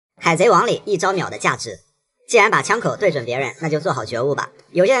海贼王里一招秒的价值。既然把枪口对准别人，那就做好觉悟吧。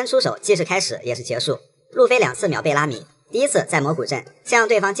有些人出手既是开始也是结束。路飞2次秒贝拉米，第一次在魔古镇，先让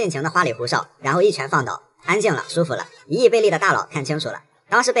对方尽情的花里胡哨，然后一拳放倒，安静了，舒服了。1亿贝利的大佬看清楚了，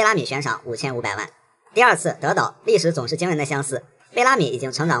当时贝拉米悬赏5500万。第2次德岛，历史总是惊人的相似，贝拉米已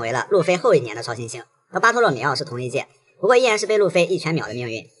经成长为了路飞后1年的超新星，和巴托洛米奥是同一届，不过依然是被路飞一拳秒的命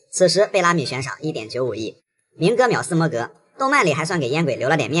运。此时贝拉米悬赏1.95亿。明哥秒斯摩格，动漫里还算给烟鬼留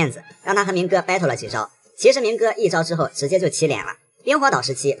了点面子，让他和明哥 battle 了几招。其实明哥一招之后直接就起脸了。冰火岛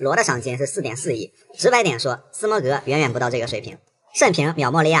时期罗的赏金是4.4亿，直白点说，斯摩格远远不到这个水平。甚平秒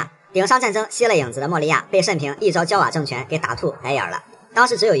莫利亚，顶上战争吸了影子的莫利亚被甚平一招焦瓦正拳给打吐白眼了。当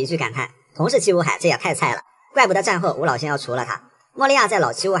时只有一句感叹，同是七武海，这也太菜了，怪不得战后吴老星要除了他。莫利亚在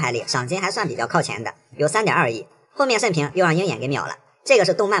老七武海里赏金还算比较靠前的，有3.2亿。后面甚平又让鹰眼给秒了，这个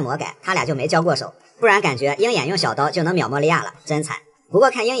是动漫魔改，他俩就没交过手，不然感觉鹰眼用小刀就能秒莫利亚了，真惨。不过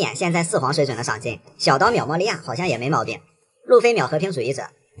看鹰眼现在4皇水准的赏金，小刀秒莫利亚好像也没毛病。路飞秒和平主义者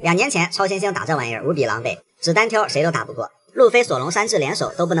，2年前超新星打这玩意儿无比狼狈，只单挑谁都打不过，路飞索隆山治联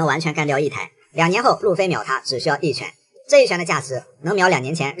手都不能完全干掉一台。2年后路飞秒他只需要1拳，这一拳的价值能秒2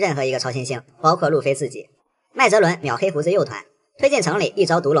年前任何一个超新星，包括路飞自己。麦哲伦秒黑胡子右团，推进城里一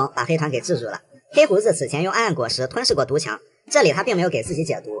招毒龙把黑团给制住了。黑胡子此前用暗暗果实吞噬过毒墙，这里他并没有给自己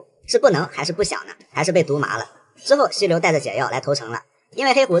解毒，是不能还是不想呢？还是被毒麻了？之后溪流带着解药来投诚了，因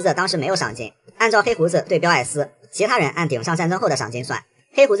为黑胡子当时没有赏金，按照黑胡子对标艾斯，其他人按顶上战争后的赏金算，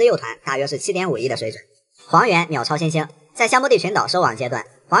黑胡子右团大约是7.5亿的水准。黄猿秒超新星，在香波地群岛收网阶段，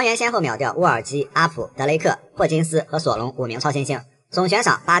黄猿先后秒掉乌尔基、阿普、德雷克、霍金斯和索隆5名超新星，总悬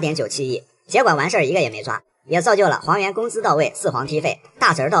赏8.97亿，结果完事儿一个也没抓，也造就了黄猿工资到位4皇踢废，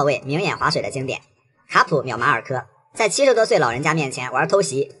大侄到位明眼划水的经典。卡普秒马尔科，在70多岁老人家面前玩偷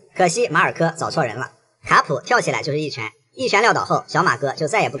袭，可惜马尔科找错人了，卡普跳起来就是一拳，一拳撂倒后小马哥就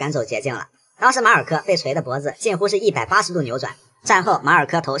再也不敢走捷径了。当时马尔科被锤的脖子近乎是180度扭转，战后马尔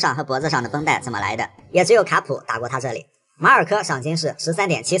科头上和脖子上的绷带怎么来的，也只有卡普打过他这里。马尔科赏金是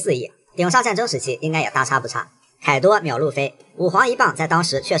13.74亿，顶上战争时期应该也大差不差。凯多秒路飞，5皇1棒在当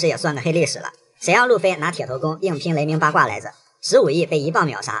时确实也算个黑历史了，谁让路飞拿铁头功硬拼雷鸣八卦来着，15亿被1棒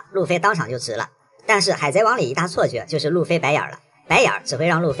秒杀，路飞当场就值了。但是海贼王里一大错觉就是路飞白眼了，白眼只会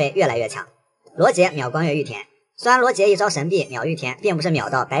让路飞越来越强。罗杰秒光月玉田，虽然罗杰一招神臂秒玉田并不是秒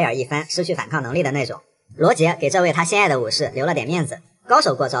到白眼一翻失去反抗能力的那种，罗杰给这位他心爱的武士留了点面子，高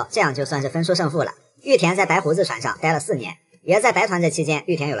手过招，这样就算是分出胜负了。玉田在白胡子船上待了4年，也在白团这期间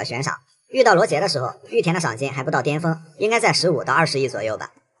玉田有了悬赏，遇到罗杰的时候玉田的赏金还不到巅峰，应该在15到20亿左右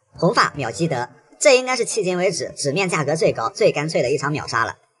吧。红发秒基德，这应该是迄今为止纸面价格最高最干脆的一场秒杀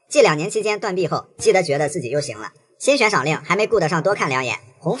了。继2年期间断臂后，基德觉得自己又行了，新悬赏令还没顾得上多看2眼，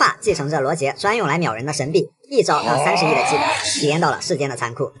红发继承着罗杰专用来秒人的神臂，一招让30亿的基德体验到了世间的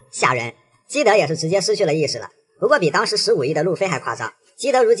残酷，吓人。基德也是直接失去了意识了，不过比当时15亿的路飞还夸张，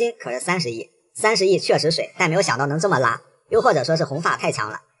基德如今可是30亿，30亿确实水，但没有想到能这么拉，又或者说是红发太强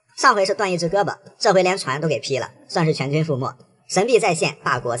了，上回是断一只胳膊，这回连船都给劈了，算是全军覆没。神臂在线，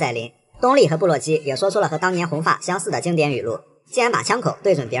大国在临，东丽和布洛基也说出了和当年红发相似的经典语录，既然把枪口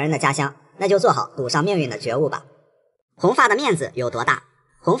对准别人的家乡，那就做好赌上命运的觉悟吧。红发的面子有多大？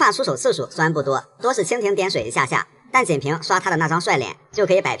红发出手次数虽然不多，多是蜻蜓点水一下下，但仅凭刷他的那张帅脸就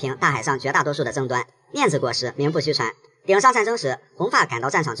可以摆平大海上绝大多数的争端，面子果实名不虚传。顶上战争时，红发赶到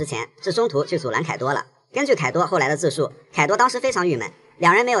战场之前是中途去阻拦凯多了，根据凯多后来的自述，凯多当时非常郁闷，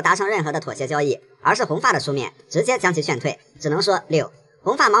两人没有达成任何的妥协交易，而是红发的出面直接将其劝退，只能说6。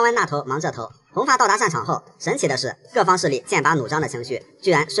红发忙完那头忙这头，红发到达战场后，神奇的是各方势力剑拔弩张的情绪居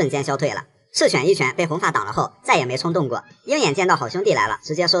然瞬间消退了，赤犬一拳被红发挡了后再也没冲动过，鹰眼见到好兄弟来了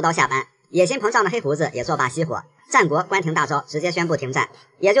直接收刀下班，野心膨胀的黑胡子也作罢熄火，战国关停大招直接宣布停战。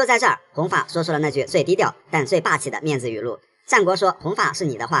也就在这儿，红发说出了那句最低调但最霸气的面子语录，战国说红发是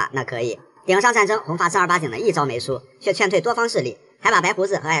你的话那可以。顶上战争红发正儿八经的一招没出，却劝退多方势力，还把白胡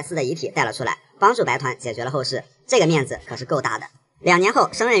子和艾斯的遗体带了出来，帮助白团解决了后事，这个面子可是够大的。2年后，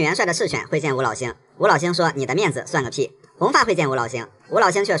升任元帅的赤犬会见吴老星，吴老星说你的面子算个屁。红发会见吴老星，吴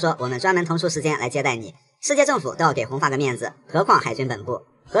老星却说我们专门腾出时间来接待你，世界政府都要给红发个面子，何况海军本部。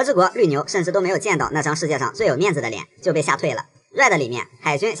和之国绿牛甚至都没有见到那张世界上最有面子的脸，就被吓退了。Red 里面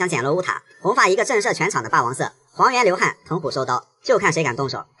海军想捡罗乌塔，红发一个震慑全场的霸王色，黄猿流汗，藤虎收刀，就看谁敢动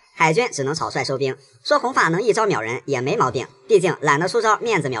手。海军只能草率收兵，说红发能一招秒人也没毛病，毕竟懒得出招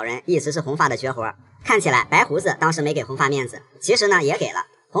面子秒人一直是红发的绝活。看起来白胡子当时没给红发面子，其实呢也给了。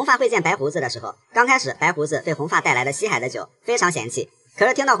红发会见白胡子的时候，刚开始白胡子对红发带来的西海的酒非常嫌弃，可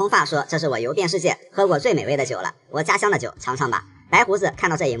是听到红发说这是我游遍世界喝过最美味的酒了，我家乡的酒尝尝吧，白胡子看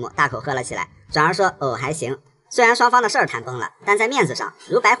到这一幕大口喝了起来，转而说哦还行。虽然双方的事儿谈崩了，但在面子上，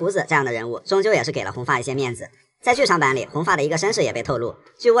如白胡子这样的人物，终究也是给了红发一些面子。在剧场版里，红发的一个身世也被透露。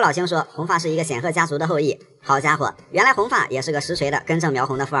据吴老星说，红发是一个显赫家族的后裔。好家伙，原来红发也是个实锤的根正苗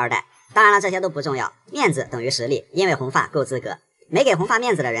红的富二代。当然了，这些都不重要，面子等于实力，因为红发够资格。没给红发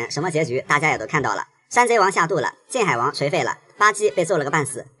面子的人，什么结局大家也都看到了。山贼王下肚了，晋海王垂废了，巴基被揍了个半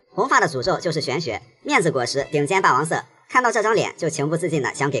死。红发的诅咒就是玄学，面子果实顶尖霸王色，看到这张脸就情不自禁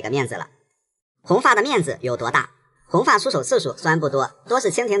的想给个面子了。红发的面子有多大？红发出手次数虽然不多，多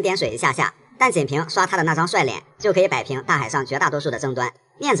是蜻蜓点水一下下，但仅凭刷他的那张帅脸，就可以摆平大海上绝大多数的争端。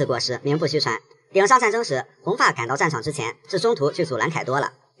面子果实名不虚传。顶上战争时，红发赶到战场之前，是中途去阻拦凯多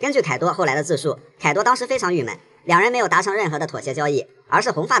了。根据凯多后来的自述，凯多当时非常郁闷，两人没有达成任何的妥协交易，而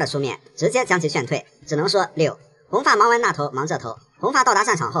是红发的出面直接将其劝退，只能说6。红发忙完那头，忙这头。红发到达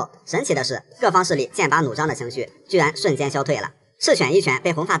战场后，神奇的是，各方势力剑拔弩张的情绪居然瞬间消退了。赤犬一拳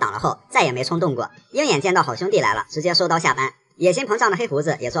被红发挡了后，再也没冲动过。鹰眼见到好兄弟来了，直接收刀下班。野心膨胀的黑胡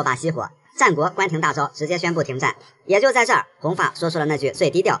子也作罢熄火。战国关停大招，直接宣布停战。也就在这儿，红发说出了那句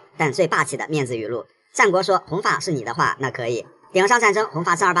最低调但最霸气的面子语录。战国说红发是你的话，那可以。顶上战争，红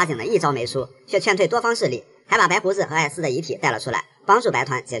发正儿八经的一招没出，却劝退多方势力，还把白胡子和艾斯的遗体带了出来，帮助白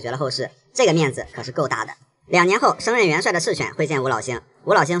团解决了后事。这个面子可是够大的。2年后，升任元帅的赤犬会见吴老星，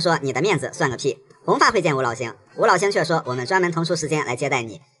吴老星说你的面子算个屁。红发会见吴老星，吴老星却说我们专门腾出时间来接待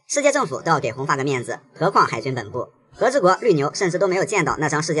你。世界政府都要给红发个面子，何况海军本部。和之国绿牛甚至都没有见到那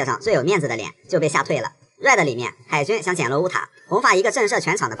张世界上最有面子的脸，就被吓退了。Red 里面，海军想捡罗乌塔，红发一个震慑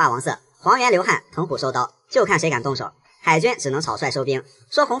全场的霸王色，黄猿流汗，腾虎收刀，就看谁敢动手。海军只能草率收兵，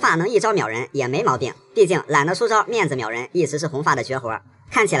说红发能一招秒人也没毛病，毕竟懒得出招，面子秒人一直是红发的绝活。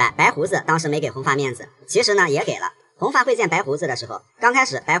看起来白胡子当时没给红发面子，其实呢也给了。红发会见白胡子的时候，刚开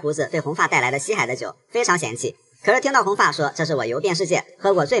始白胡子对红发带来的西海的酒非常嫌弃，可是听到红发说这是我游遍世界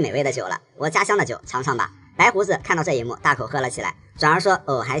喝过最美味的酒了，我家乡的酒尝尝吧。白胡子看到这一幕，大口喝了起来，转而说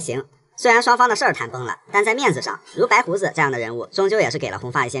哦还行。虽然双方的事儿谈崩了，但在面子上，如白胡子这样的人物，终究也是给了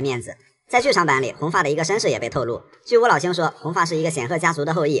红发一些面子。在剧场版里，红发的一个身世也被透露。据吴老星说，红发是一个显赫家族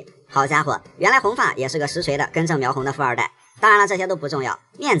的后裔。好家伙，原来红发也是个实锤的根正苗红的富二代。当然了，这些都不重要，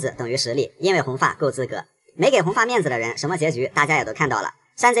面子等于实力，因为红发够资格。没给红发面子的人，什么结局大家也都看到了。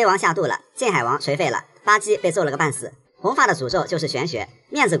山贼王下肚了，晋海王垂废了，巴基被揍了个半死。红发的诅咒就是玄学，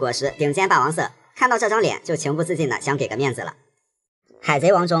面子果实顶尖霸王色，看到这张脸就情不自禁的想给个面子了。海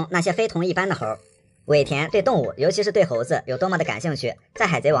贼王中那些非同一般的猴，尾田对动物，尤其是对猴子有多么的感兴趣，在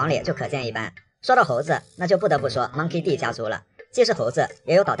海贼王里就可见一斑。说到猴子，那就不得不说 Monkey D 家族了，既是猴子，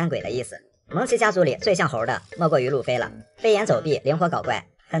也有捣蛋鬼的意思。蒙奇家族里最像猴的，莫过于路飞了，飞檐走壁，灵活搞怪，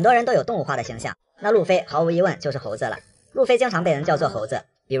很多人都有动物化的形象。那路飞毫无疑问就是猴子了。路飞经常被人叫做猴子，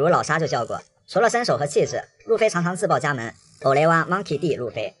比如老沙就叫过。除了身手和气质，路飞常常自报家门，欧雷哇 Monkey D 路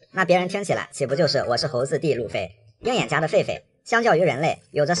飞，那别人听起来岂不就是我是猴子弟路飞？鹰眼家的狒狒，相较于人类，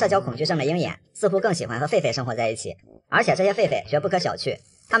有着社交恐惧症的鹰眼似乎更喜欢和狒狒生活在一起，而且这些狒狒绝不可小觑，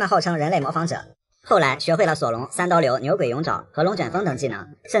他们号称人类模仿者，后来学会了索隆、三刀流、牛鬼永爪和龙卷风等技能，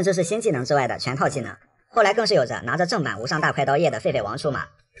甚至是新技能之外的全套技能。后来更是有着拿着正版无上大快刀叶的狒狒王出马。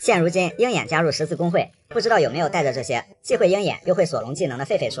现如今鹰眼加入十字工会，不知道有没有带着这些既会鹰眼又会索隆技能的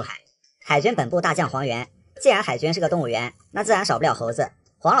狒狒出海。海军本部大将黄猿，既然海军是个动物园，那自然少不了猴子。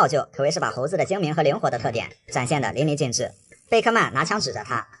黄老舅可谓是把猴子的精明和灵活的特点展现得淋漓尽致。贝克曼拿枪指着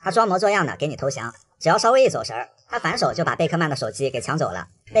他，他装模作样的给你投降，只要稍微一走神儿，他反手就把贝克曼的手机给抢走了，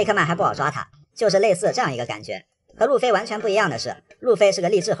贝克曼还不好抓他，就是类似这样一个感觉。和路飞完全不一样的是，路飞是个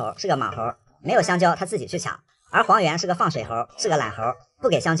励志猴，是个莽猴，没有香蕉他自己去抢，而黄猿是个放水猴，是个懒猴，不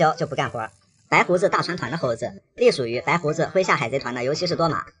给香蕉就不干活。白胡子大船团的猴子隶属于白胡子麾下海贼团的，尤其是多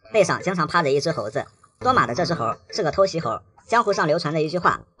马，背上经常趴着一只猴子。多马的这只猴是个偷袭猴，江湖上流传的一句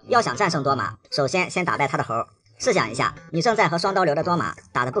话，要想战胜多马，首先打败他的猴。试想一下，你正在和双刀流的多马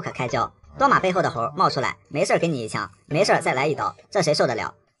打得不可开交，多马背后的猴冒出来，没事给你一枪，没事再来一刀，这谁受得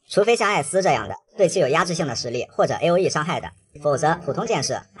了？除非像艾斯这样的对其有压制性的实力或者 AOE 伤害的，否则普通剑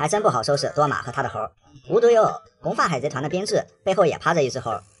士还真不好收拾多马和他的猴。无独有偶，红发海贼团的编制背后也趴着一只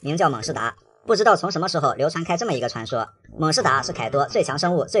猴，名叫猛士达。不知道从什么时候流传开这么一个传说，猛士达是凯多最强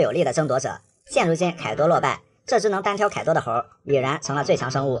生物最有力的争夺者。现如今凯多落败，这只能单挑凯多的猴已然成了最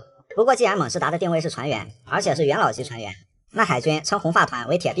强生物。不过既然猛士达的定位是船员，而且是元老级船员，那海军称红发团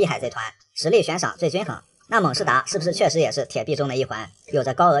为铁臂海贼团，实力悬赏最均衡，那猛士达是不是确实也是铁臂中的一环，有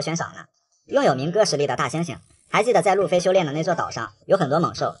着高额悬赏呢？拥有民歌实力的大猩猩，还记得在路飞修炼的那座岛上有很多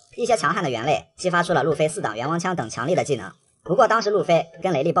猛兽，一些强悍的猿类激发出了路飞4档猿王枪等强力的技能。不过当时路飞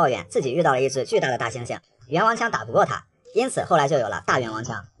跟雷利抱怨自己遇到了一只巨大的大猩猩，猿王枪打不过他，因此后来就有了大猿王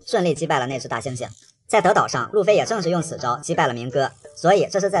枪，顺利击败了那只大猩猩。在德岛上，路飞也正是用此招击败了明哥，所以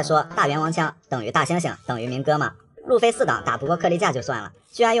这是在说大猿王枪等于大猩猩等于明哥吗？路飞4档打不过克利架就算了，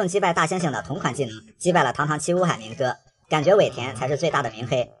居然用击败大猩猩的同款技能击败了堂堂七武海明哥，感觉尾田才是最大的明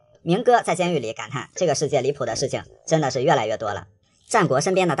黑。明哥在监狱里感叹，这个世界离谱的事情真的是越来越多了。战国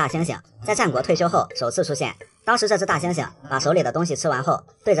身边的大猩猩在战国退休后首次出现，当时这只大猩猩把手里的东西吃完后，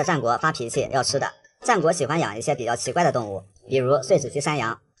对着战国发脾气要吃的。战国喜欢养一些比较奇怪的动物，比如碎纸机山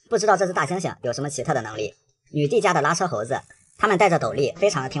羊，不知道这只大猩猩有什么奇特的能力。女帝家的拉车猴子，他们戴着斗笠，非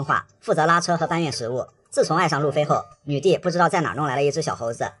常的听话，负责拉车和搬运食物。自从爱上路飞后，女帝不知道在哪弄来了一只小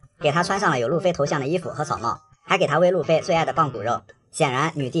猴子，给他穿上了有路飞头像的衣服和草帽，还给他喂路飞最爱的棒骨肉。显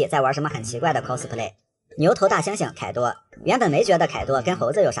然女帝在玩什么很奇怪的 cosplay。牛头大猩猩凯多，原本没觉得凯多跟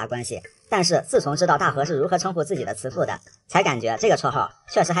猴子有啥关系，但是自从知道大河是如何称呼自己的慈父的，才感觉这个绰号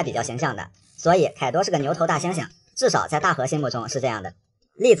确实还比较形象的。所以凯多是个牛头大猩猩，至少在大河心目中是这样的。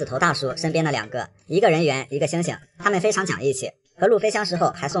栗子头大叔身边的2个，一个人猿，一个猩猩，他们非常讲义气，和路飞相识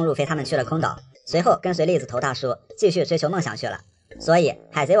后还送路飞他们去了空岛，随后跟随栗子头大叔继续追求梦想去了。所以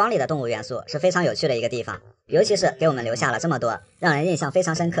海贼王里的动物元素是非常有趣的一个地方，尤其是给我们留下了这么多让人印象非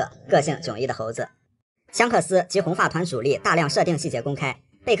常深刻、个性迥异的猴子。香克斯及红发团主力大量设定细节公开，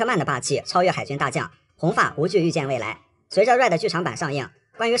贝克曼的霸气超越海军大将，红发无惧预见未来。随着 Red 剧场版上映，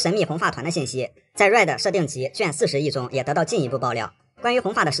关于神秘红发团的信息在 Red 设定集卷40亿中也得到进一步爆料。关于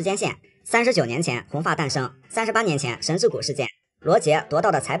红发的时间线，39年前红发诞生，38年前神之谷事件，罗杰夺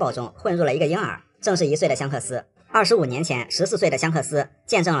到的财宝中混入了一个婴儿，正是1岁的香克斯。25年前14岁的香克斯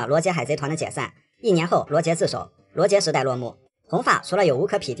见证了罗杰海贼团的解散，1年后罗杰自首，罗杰时代落幕。红发除了有无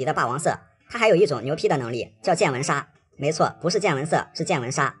可匹敌的霸王色，他还有一种牛批的能力，叫见闻杀。没错，不是见闻色，是见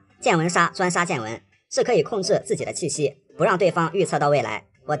闻杀。见闻杀专杀见闻，是可以控制自己的气息，不让对方预测到未来。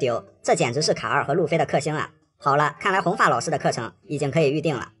我丢，这简直是卡2和路飞的克星啊！好了，看来红发老师的课程已经可以预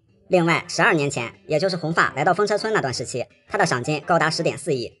定了。另外，12年前，也就是红发来到风车村那段时期，他的赏金高达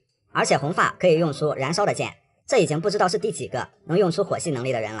10.4亿，而且红发可以用出燃烧的剑，这已经不知道是第几个能用出火系能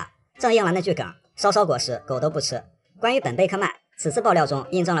力的人了。正应了那句梗，烧烧果实狗都不吃。关于本贝克曼，此次爆料中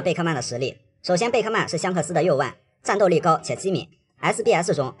印证了贝克曼的实力。首先，贝克曼是香克斯的右腕，战斗力高且机敏。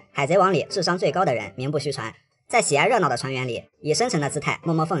SBS 中，海贼王里智商最高的人名不虚传，在喜爱热闹的船员里，以深沉的姿态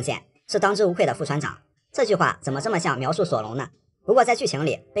默默奉献，是当之无愧的副船长。这句话怎么这么像描述索隆呢？不过在剧情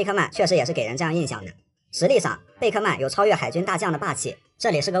里，贝克曼确实也是给人这样印象的。实力上，贝克曼有超越海军大将的霸气，这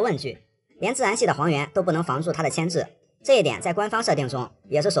里是个问句，连自然系的黄猿都不能防住他的牵制，这一点在官方设定中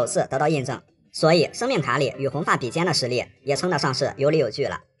也是首次得到印证。所以生命卡里与红发比肩的实力也称得上是有理有据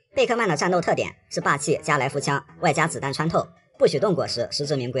了。贝克曼的战斗特点是霸气加来福枪，外加子弹穿透，不许动果实，实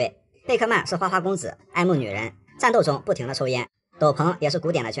至名归。贝克曼是花花公子，爱慕女人，战斗中不停的抽烟，斗篷也是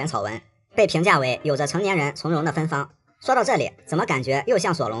古典的卷草纹，被评价为有着成年人从容的芬芳。说到这里，怎么感觉又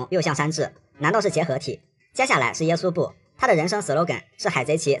像索隆又像山治？难道是结合体？接下来是耶稣布，他的人生 slogan 是海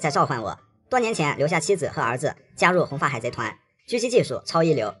贼旗在召唤我。多年前留下妻子和儿子，加入红发海贼团，狙击技术超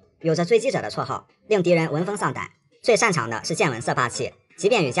一流，有着追击者的绰号，令敌人闻风丧胆。最擅长的是见闻色霸气，即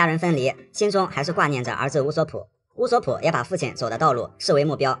便与家人分离，心中还是挂念着儿子乌索普。乌索普也把父亲走的道路视为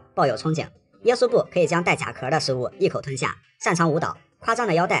目标，抱有憧憬。耶稣布可以将带甲壳的食物一口吞下，擅长舞蹈，夸张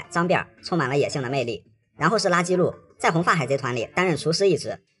的腰带脏辫充满了野性的魅力。然后是垃圾鹿，在红发海贼团里担任厨师一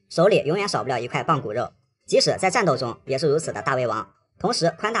职，手里永远少不了一块棒骨肉，即使在战斗中也是如此的大胃王。同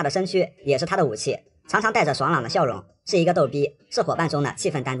时宽大的身躯也是他的武器，常常带着爽朗的笑容，是一个逗逼，是伙伴中的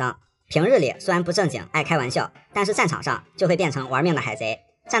气氛担当。平日里虽然不正经爱开玩笑，但是战场上就会变成玩命的海贼。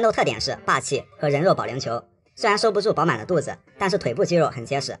战斗特点是霸气和人肉保龄球，虽然收不住饱满的肚子，但是腿部肌肉很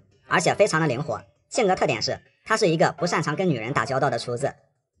结实，而且非常的灵活。性格特点是他是一个不擅长跟女人打交道的厨子。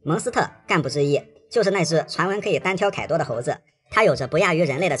蒙斯特干部之一就是那只传闻可以单挑凯多的猴子，他有着不亚于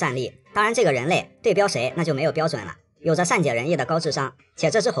人类的战力，当然这个人类对标谁那就没有标准了，有着善解人意的高智商，且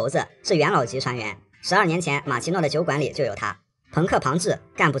这只猴子是元老级船员，12年前马奇诺的酒馆里就有他。朋克庞志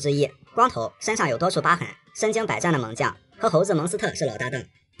干部之一，光头，身上有多处疤痕，身经百战的猛将，和猴子蒙斯特是老搭档。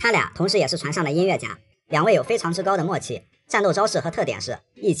他俩同时也是船上的音乐家，两位有非常之高的默契。战斗招式和特点是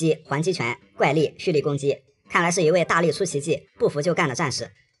一击、还击拳、怪力、蓄力攻击，看来是一位大力出奇迹、不服就干的战士。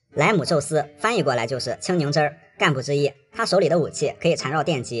莱姆宙斯翻译过来就是青柠汁儿，干部之一，他手里的武器可以缠绕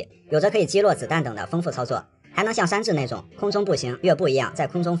电击，有着可以击落子弹等的丰富操作，还能像山治那种空中步行跃步一样在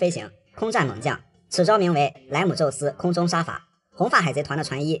空中飞行，空战猛将。此招名为莱姆宙斯空中杀法。红发海贼团的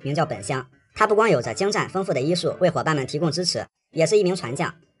船医名叫本乡，他不光有着精湛丰富的医术为伙伴们提供支持，也是一名船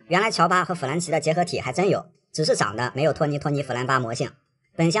将。原来乔巴和弗兰奇的结合体还真有，只是长得没有托尼弗兰巴魔性。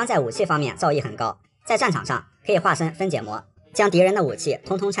本乡在武器方面造诣很高，在战场上可以化身分解魔，将敌人的武器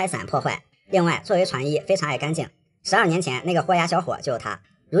通通拆散破坏。另外作为船医非常爱干净，12年前那个豁牙小伙就是他。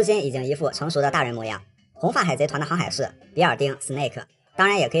如今已经一副成熟的大人模样。红发海贼团的航海士比尔丁 Snake， 当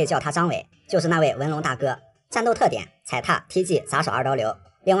然也可以叫他张伟，就是那位文龙大哥。战斗特点：踩踏、踢技、砸手二刀流。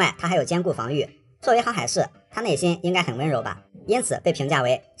另外，他还有坚固防御。作为航海士，他内心应该很温柔吧，因此被评价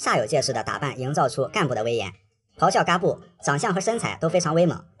为煞有介事的打扮营造出干部的威严。咆哮嘎布，长相和身材都非常威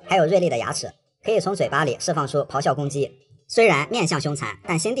猛，还有锐利的牙齿，可以从嘴巴里释放出咆哮攻击。虽然面相凶残，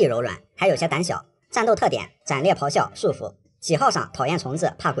但心地柔软，还有些胆小。战斗特点：斩裂咆哮束缚。喜好上讨厌虫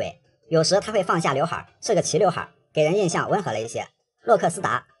子，怕鬼。有时他会放下刘海，是个齐刘海，给人印象温和了一些。洛克斯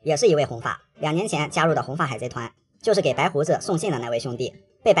达也是一位红发，2年前加入的红发海贼团，就是给白胡子送信的那位兄弟。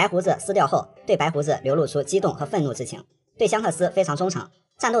被白胡子撕掉后，对白胡子流露出激动和愤怒之情，对香克斯非常忠诚。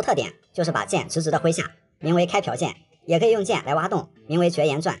战斗特点就是把剑直直的挥下，名为开瓢剑，也可以用剑来挖洞，名为绝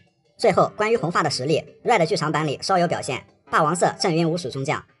岩钻。最后关于红发的实力 ，Red 剧场版里稍有表现，霸王色震晕无鼠中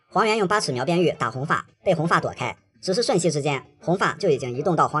将，黄猿用8尺描边玉打红发，被红发躲开，只是瞬息之间，红发就已经移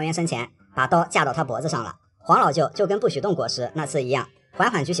动到黄猿身前，把刀架到他脖子上了。黄老舅就跟不许动果实那次一样，缓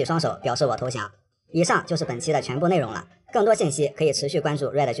缓举起双手表示我投降。以上就是本期的全部内容了，更多信息可以持续关注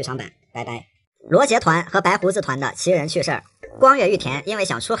Red 剧场版，拜拜。罗杰团和白胡子团的奇人趣事儿。光月玉田因为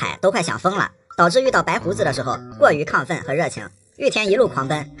想出海都快想疯了，导致遇到白胡子的时候过于亢奋和热情。玉田一路狂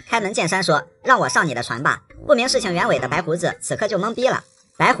奔，开门见山说让我上你的船吧。不明事情原委的白胡子此刻就懵逼了。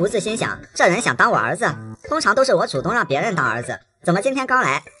白胡子心想，这人想当我儿子，通常都是我主动让别人当儿子，怎么今天刚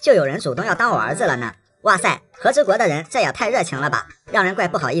来就有人主动要当我儿子了呢？哇塞，和之国的人这也太热情了吧，让人怪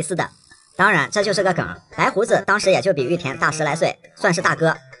不好意思的。当然这就是个梗，白胡子当时也就比玉田大10来岁，算是大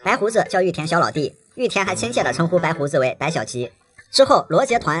哥。白胡子叫玉田小老弟，玉田还亲切地称呼白胡子为白小吉。之后罗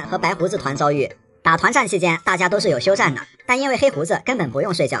杰团和白胡子团遭遇，打团战期间大家都是有休战的，但因为黑胡子根本不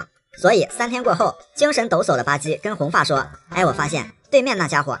用睡觉，所以3天过后，精神抖擞的巴基跟红发说，哎，我发现对面那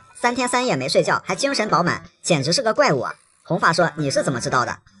家伙3天3夜没睡觉还精神饱满，简直是个怪物啊。红发说，你是怎么知道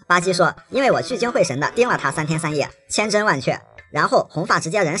的？巴基说，因为我聚精会神的盯了他3天3夜，千真万确。然后红发直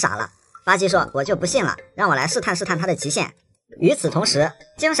接人傻了。巴基说，我就不信了，让我来试探试探他的极限。与此同时，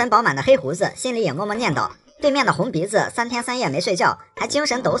精神饱满的黑胡子心里也默默念叨，对面的红鼻子3天3夜没睡觉还精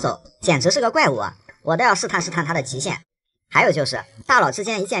神抖擞，简直是个怪物啊，我都要试探试探他的极限。还有就是大佬之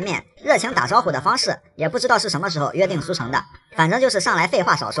间一见面，热情打招呼的方式也不知道是什么时候约定俗成的，反正就是上来废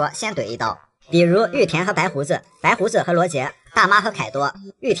话少说，先怼一刀。比如玉田和白胡子，白胡子和罗杰，大妈和凯多，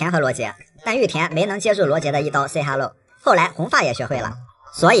玉田和罗杰，但玉田没能接住罗杰的一刀 say hello， 后来红发也学会了。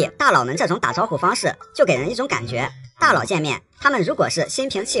所以大佬们这种打招呼方式就给人一种感觉，大佬见面他们如果是心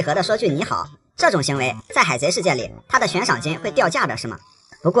平气和的说句你好，这种行为在海贼世界里他的悬赏金会掉价的是吗？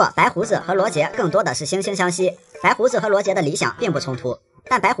不过白胡子和罗杰更多的是惺惺相惜，白胡子和罗杰的理想并不冲突，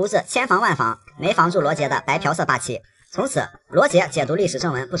但白胡子千防万防没防住罗杰的白嫖色霸气。从此罗杰解读历史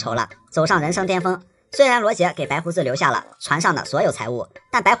正文不愁了，走上人生巅峰。虽然罗杰给白胡子留下了船上的所有财物，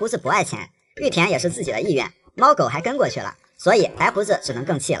但白胡子不爱钱，玉田也是自己的意愿，猫狗还跟过去了，所以白胡子只能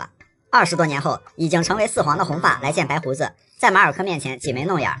更气了。20多年后，已经成为4皇的红发来见白胡子，在马尔科面前挤眉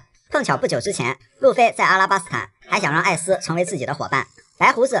弄眼。碰巧不久之前，路飞在阿拉巴斯坦还想让艾斯成为自己的伙伴。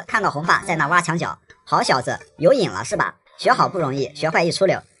白胡子看到红发在那挖墙脚，好小子，有瘾了是吧？学好不容易，学坏一出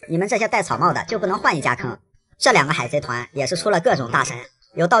溜，你们这些戴草帽的就不能换一家坑？这2个海贼团也是出了各种大神，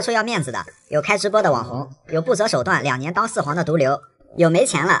有到处要面子的，有开直播的网红，有不择手段2年当4皇的毒瘤，有没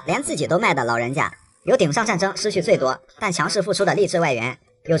钱了连自己都卖的老人家，有顶上战争失去最多但强势复出的励志外援，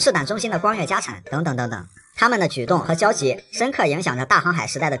有赤胆忠心的光月家产等等等等。他们的举动和交集深刻影响着大航海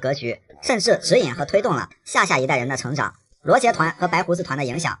时代的格局，甚至指引和推动了下一代人的成长。罗杰团和白胡子团的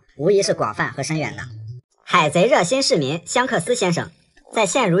影响无疑是广泛和深远的。海贼热心市民香克斯先生，在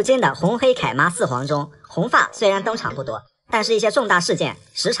现如今的红黑凯妈4皇中，红发虽然登场不多，但是一些重大事件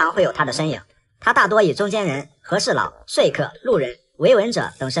时常会有他的身影。他大多以中间人、和事佬、说客、路人、维稳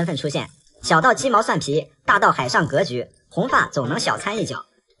者等身份出现，小到鸡毛蒜皮，大到海上格局，红发总能小参一脚。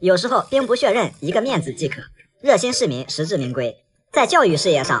有时候兵不血刃，一个面子即可，热心市民实至名归。在教育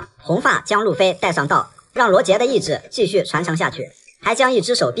事业上，红发将路飞带上道，让罗杰的意志继续传承下去，还将一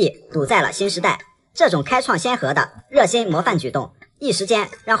只手臂堵在了新时代。这种开创先河的热心模范举动，一时间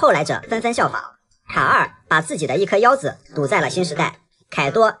让后来者纷纷效仿。卡二把自己的一颗腰子堵在了新时代，凯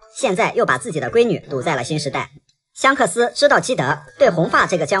多现在又把自己的闺女堵在了新时代。香克斯知道基德对红发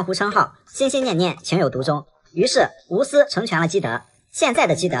这个江湖称号心心念念，情有独钟，于是无私成全了基德。现在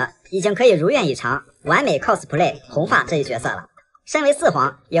的基德已经可以如愿以偿，完美 cosplay 红发这一角色了。身为4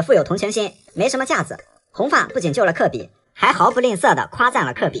皇，也富有同情心，没什么架子。红发不仅救了科比，还毫不吝啬地夸赞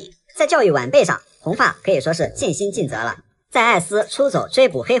了科比。在教育晚辈上，红发可以说是尽心尽责了。在艾斯出走追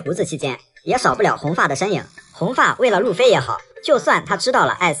捕黑胡子期间，也少不了红发的身影。红发为了路飞也好，就算他知道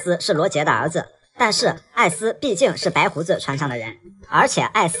了艾斯是罗杰的儿子，但是艾斯毕竟是白胡子船上的人，而且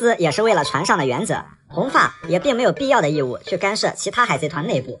艾斯也是为了船上的原则，红发也并没有必要的义务去干涉其他海贼团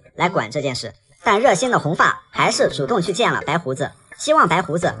内部来管这件事。但热心的红发还是主动去见了白胡子，希望白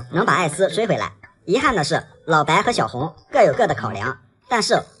胡子能把艾斯追回来。遗憾的是，老白和小红各有各的考量，但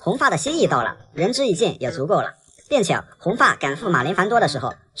是红发的心意到了，仁至义尽也足够了。并且红发赶赴马林凡多的时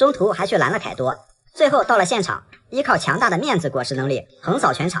候，中途还去拦了凯多，最后到了现场，依靠强大的面子果实能力横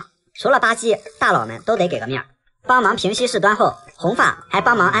扫全场，除了巴基，大佬们都得给个面。帮忙平息事端后，红发还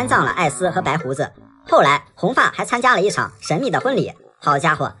帮忙安葬了艾斯和白胡子。后来红发还参加了一场神秘的婚礼，好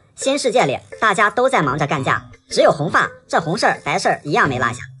家伙，新世界里大家都在忙着干架，只有红发这红事儿白事儿一样没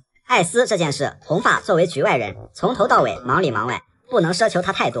落下。艾斯这件事，红发作为局外人，从头到尾忙里忙外，不能奢求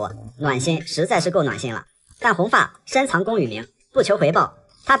他太多，暖心实在是够暖心了。但红发深藏功与名，不求回报，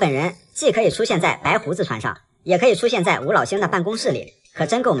他本人既可以出现在白胡子船上，也可以出现在吴老星的办公室里，可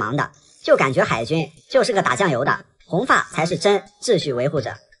真够忙的，就感觉海军就是个打酱油的，红发才是真秩序维护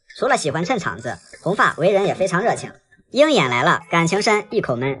者。除了喜欢蹭场子，红发为人也非常热情。鹰眼来了感情深一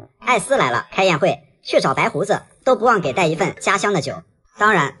口闷，艾斯来了开宴会，去找白胡子都不忘给带一份家乡的酒。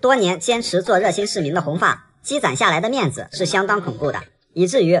当然，多年坚持做热心市民的红发积攒下来的面子是相当恐怖的，以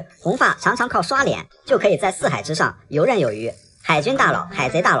至于红发常常靠刷脸就可以在四海之上游刃有余。海军大佬、海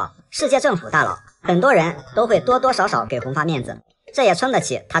贼大佬、世界政府大佬，很多人都会多多少少给红发面子，这也撑得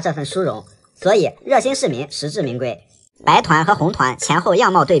起他这份殊荣。所以热心市民实至名归。白团和红团前后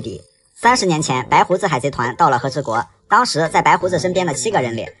样貌对比，30年前白胡子海贼团到了和之国，当时在白胡子身边的7个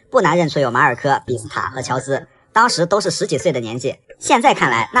人里，不难认出有马尔科、比斯塔和乔斯，当时都是10几岁的年纪。现在看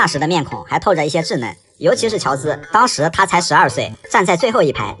来，那时的面孔还透着一些稚嫩，尤其是乔斯，当时他才12岁，站在最后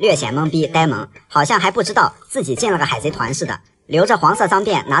一排，略显懵逼呆萌，好像还不知道自己进了个海贼团似的。留着黄色脏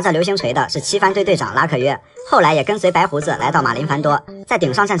辫拿着流星锤的是7番队队长拉克约，后来也跟随白胡子来到马林凡多，在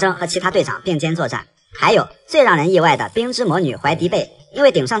顶上战争和其他队长并肩作战。还有最让人意外的冰之魔女怀迪贝，因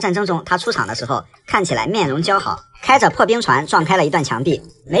为顶上战争中她出场的时候看起来面容姣好，开着破冰船撞开了一段墙壁，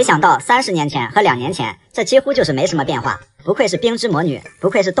没想到30年前和2年前这几乎就是没什么变化，不愧是冰之魔女，不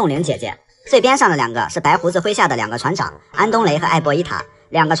愧是冻龄姐姐。最边上的2个是白胡子麾下的2个船长安东雷和艾波伊塔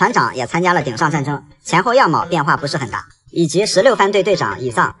，2个船长也参加了顶上战争，前后样貌变化不是很大。以及16番队队长以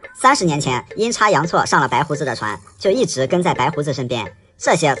藏，30年前阴差阳错上了白胡子的船，就一直跟在白胡子身边，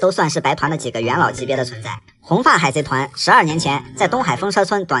这些都算是白团的几个元老级别的存在。红发海贼团12年前在东海风车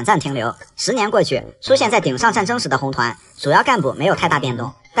村短暂停留，10年过去，出现在顶上战争时的红团主要干部没有太大变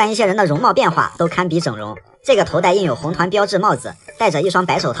动，但一些人的容貌变化都堪比整容。这个头戴印有红团标志帽子，戴着一双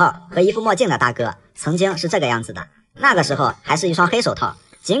白手套和一副墨镜的大哥，曾经是这个样子的，那个时候还是一双黑手套。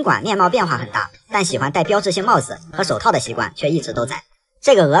尽管面貌变化很大，但喜欢戴标志性帽子和手套的习惯却一直都在。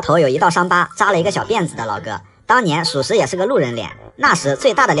这个额头有一道伤疤，扎了一个小辫子的老哥，当年属实也是个路人脸，那时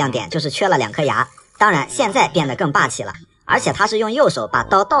最大的亮点就是缺了2颗牙，当然现在变得更霸气了，而且他是用右手把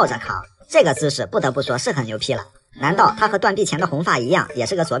刀倒着扛，这个姿势不得不说是很牛批了。难道他和断臂前的红发一样也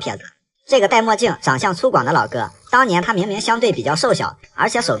是个左撇子？这个戴墨镜长相粗犷的老哥，当年他明明相对比较瘦小，而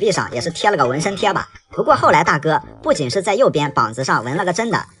且手臂上也是贴了个纹身贴吧，不过后来大哥不仅是在右边膀子上纹了个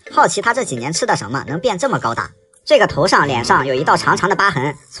针的，好奇他这几年吃的什么能变这么高大。这个头上脸上有一道长长的疤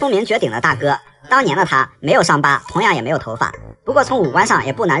痕，聪明绝顶的大哥，当年的他没有伤疤，同样也没有头发，不过从五官上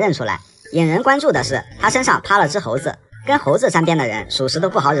也不难认出来。引人关注的是他身上趴了只猴子，跟猴子沾边的人属实都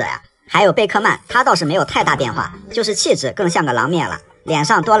不好惹呀。还有贝克曼，他倒是没有太大变化，就是气质更像个狼面了，脸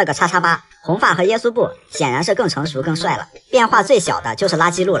上多了个叉叉疤，红发和耶稣布显然是更成熟更帅了。变化最小的就是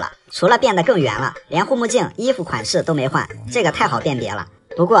垃圾路了，除了变得更圆了，连护目镜、衣服款式都没换，这个太好辨别了。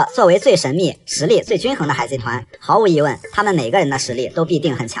不过作为最神秘、实力最均衡的海贼团，毫无疑问他们每个人的实力都必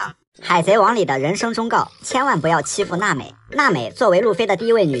定很强。海贼王里的人生忠告，千万不要欺负娜美。娜美作为路飞的第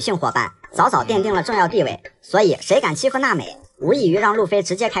一位女性伙伴，早早奠定了重要地位，所以谁敢欺负娜美，无异于让路飞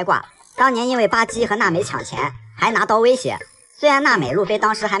直接开挂。当年因为巴基和娜美抢钱，还拿刀威胁。虽然娜美路飞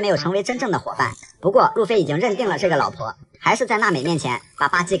当时还没有成为真正的伙伴，不过路飞已经认定了这个老婆，还是在娜美面前把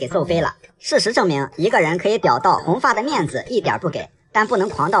巴基给揍飞了。事实证明，一个人可以屌到红发的面子一点不给，但不能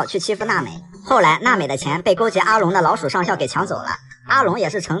狂到去欺负娜美。后来娜美的钱被勾结阿龙的老鼠上校给抢走了，阿龙也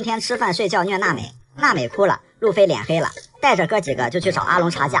是成天吃饭睡觉虐娜美，娜美哭了，路飞脸黑了，带着哥几个就去找阿龙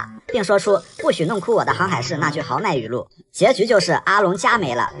查价，并说出不许弄哭我的航海士那句豪迈语录。结局就是阿龙家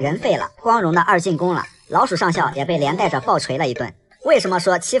没了，人废了，光荣的2进宫了，老鼠上校也被连带着暴锤了一顿。为什么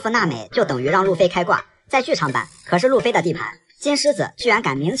说欺负娜美就等于让路飞开挂？在剧场版可是路飞的地盘，金狮子居然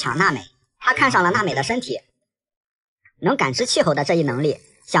敢明抢娜美，他看上了娜美的身体，能感知气候的这一能力，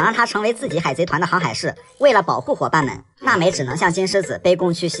想让他成为自己海贼团的航海士。为了保护伙伴们，娜美只能向金狮子卑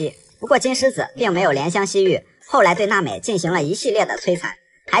躬屈膝。不过金狮子并没有怜香惜玉，后来对娜美进行了一系列的摧残。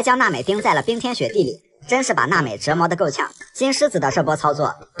还将娜美钉在了冰天雪地里，真是把娜美折磨得够呛。金狮子的这波操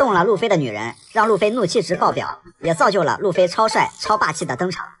作动了路飞的女人，让路飞怒气值爆表，也造就了路飞超帅超霸气的登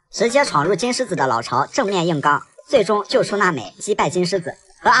场，直接闯入金狮子的老巢，正面硬刚，最终救出娜美，击败金狮子。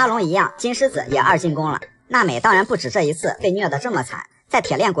和阿龙一样，金狮子也2进攻了。娜美当然不止这一次被虐得这么惨，在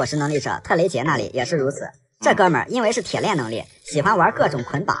铁链果实能力者特雷杰那里也是如此。这哥们儿因为是铁链能力，喜欢玩各种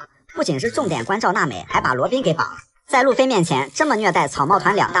捆绑，不仅是重点关照娜美，还把罗宾给绑了。在路飞面前这么虐待草帽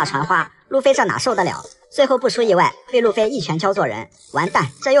团2大传花，路飞这哪受得了？最后不出意外，被路飞一拳敲做人。完蛋，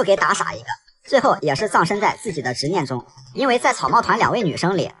这又给打傻一个。最后也是葬身在自己的执念中，因为在草帽团2位女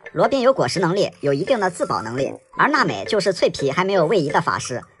生里，罗宾有果实能力，有一定的自保能力，而娜美就是脆皮还没有位移的法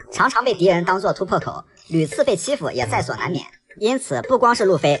师，常常被敌人当作突破口，屡次被欺负也在所难免。因此不光是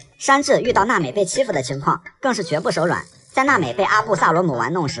路飞，山治遇到娜美被欺负的情况更是绝不手软。在娜美被阿布萨罗姆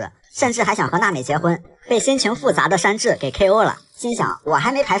玩弄时，甚至还想和娜美结婚，被心情复杂的山治给 KO 了，心想我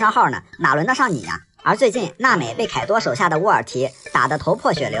还没排上号呢，哪轮得上你呀？而最近娜美被凯多手下的沃尔提打得头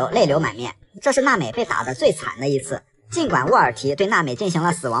破血流，泪流满面，这是娜美被打得最惨的一次。尽管沃尔提对娜美进行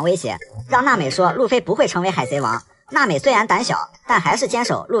了死亡威胁，让娜美说路飞不会成为海贼王，娜美虽然胆小，但还是坚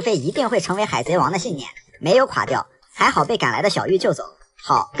守路飞一定会成为海贼王的信念，没有垮掉，还好被赶来的小玉救走。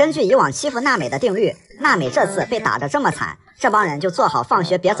好，根据以往欺负娜美的定律，娜美这次被打得这么惨，这帮人就做好放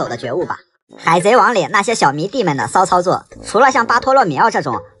学别走的觉悟吧。海贼王里那些小迷弟们的骚操作，除了像巴托洛米奥这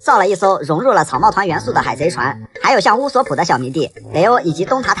种造了一艘融入了草帽团元素的海贼船，还有像乌索普的小迷弟雷欧以及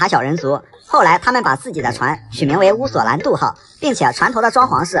东塔塔小人族。后来他们把自己的船取名为乌索兰杜号，并且船头的装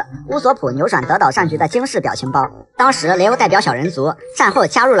潢是乌索普扭转德岛战局的惊世表情包。当时雷欧代表小人族战后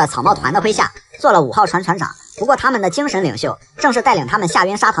加入了草帽团的麾下，做了5号船船长。不过他们的精神领袖正是带领他们下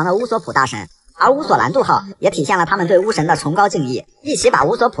晕沙腾的乌索普大神，而乌索兰杜号也体现了他们对巫神的崇高敬意。一起把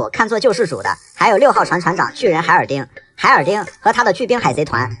乌索普看作救世主的还有6号船船长巨人海尔丁。海尔丁和他的巨兵海贼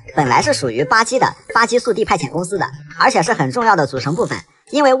团本来是属于巴基的巴基速递派遣公司的，而且是很重要的组成部分。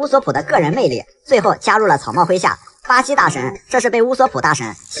因为乌索普的个人魅力，最后加入了草帽麾下。巴基大神这是被乌索普大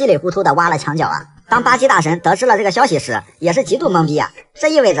神稀里糊涂的挖了墙角啊！当巴基大神得知了这个消息时，也是极度懵逼啊！这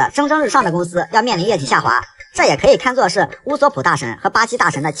意味着蒸蒸日上的公司要面临业绩下滑，这也可以看作是乌索普大神和巴基大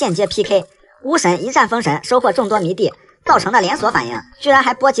神的间接 PK。巫神一战封神，收获众多迷弟，造成的连锁反应居然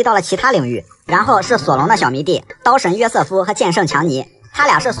还波及到了其他领域。然后是索隆的小迷弟刀神约瑟夫和剑圣强尼，他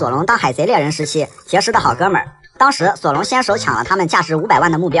俩是索隆当海贼猎人时期结识的好哥们儿。当时索隆先手抢了他们价值500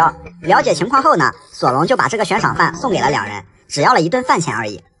万的目标，了解情况后呢，索隆就把这个悬赏饭送给了2人，只要了1顿饭钱而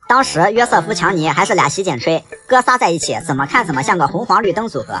已。当时约瑟夫强尼还是俩洗剪吹，哥仨在一起怎么看怎么像个红黄绿灯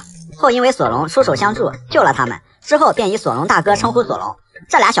组合。后因为索隆出手相助救了他们，之后便以索隆大哥称呼索隆。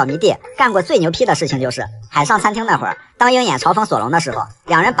这俩小迷弟干过最牛批的事情就是海上餐厅那会儿，当鹰眼嘲讽索隆的时候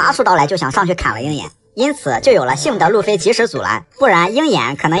，2人拔出刀来就想上去砍了鹰眼，因此就有了幸得路飞及时阻拦，不然鹰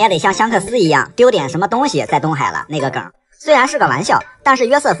眼可能也得像香克斯一样丢点什么东西在东海了。那个梗虽然是个玩笑，但是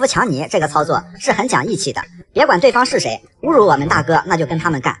约瑟夫强尼这个操作是很讲义气的，别管对方是谁，侮辱我们大哥那就跟他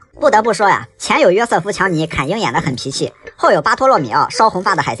们干。不得不说呀，前有约瑟夫强尼砍鹰眼的狠脾气，后有巴托洛米奥烧红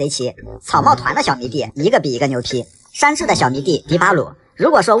发的海贼旗，草帽团的小迷弟一个比一个牛批。山治的小迷弟迪巴鲁，如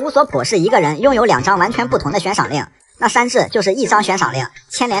果说乌索普是一个人拥有2张完全不同的悬赏令，那山治就是1张悬赏令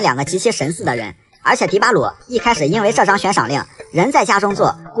牵连2个极其神似的人。而且迪巴鲁一开始因为这张悬赏令人在家中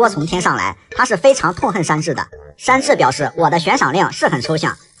坐，锅从天上来，他是非常痛恨山治的。山治表示我的悬赏令是很抽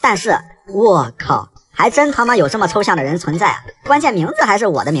象，但是我靠，还真他妈有这么抽象的人存在啊！关键名字还是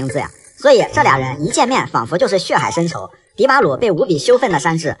我的名字呀！所以这俩人一见面仿佛就是血海深仇。迪巴鲁被无比羞愤的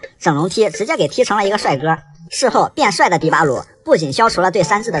山治整容踢直接给踢成了一个帅哥。事后变帅的迪巴鲁不仅消除了对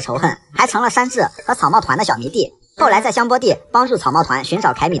山治的仇恨，还成了山治和草帽团的小迷弟。后来在香波地帮助草帽团寻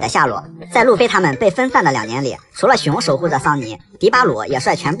找凯米的下落。在路飞他们被分散的2年里，除了熊守护着桑尼，迪巴鲁也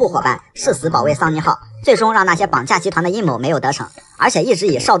率全部伙伴誓死保卫桑尼号，最终让那些绑架集团的阴谋没有得逞，而且一直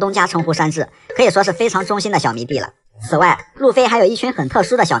以少东家称呼山治，可以说是非常忠心的小迷弟了。此外，路飞还有一群很特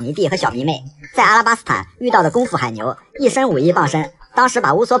殊的小迷弟和小迷妹。在阿拉巴斯坦遇到的功夫海牛一身武艺傍身，当时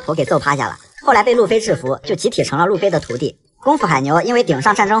把乌索普给揍趴下了，后来被路飞制服，就集体成了路飞的徒弟。功夫海牛因为顶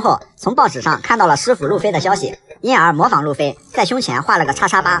上战争后从报纸上看到了师傅路飞的消息，因而模仿路飞在胸前画了个叉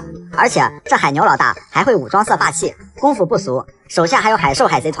叉8，而且这海牛老大还会武装色霸气，功夫不俗，手下还有海兽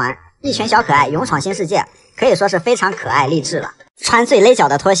海贼团，一群小可爱勇闯新世界，可以说是非常可爱励志了。穿最勒脚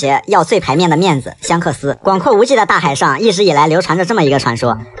的拖鞋，要最排面的面子。香克斯。广阔无际的大海上，一直以来流传着这么一个传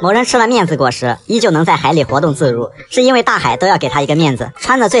说：某人吃了面子果实，依旧能在海里活动自如，是因为大海都要给他一个面子。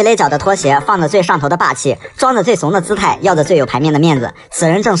穿着最勒脚的拖鞋，放着最上头的霸气，装着最怂的姿态，要着最有排面的面子。此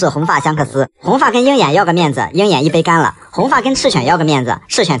人正是红发香克斯。红发跟鹰眼要个面子，鹰眼一杯干了；红发跟赤犬要个面子，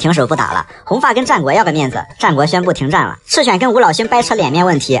赤犬停手不打了；红发跟战国要个面子，战国宣布停战了。赤犬跟吴老兄掰扯脸面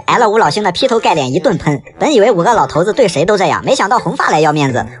问题，挨了吴老兄的劈头盖脸一顿喷。本以为5个老头子对谁都这样，没想到红发来要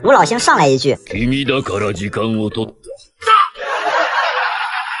面子，吴老兄上来一句：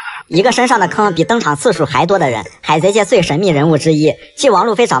一个身上的坑比登场次数还多的人，海贼界最神秘人物之一。继王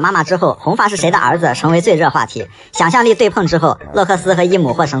路飞找妈妈之后，红发是谁的儿子成为最热话题。想象力对碰之后，洛克斯和伊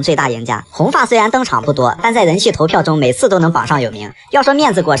姆获成最大赢家。红发虽然登场不多，但在人气投票中每次都能榜上有名。要说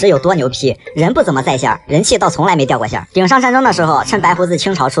面子果实有多牛批，人不怎么在线，人气倒从来没掉过线。顶上战争的时候，趁白胡子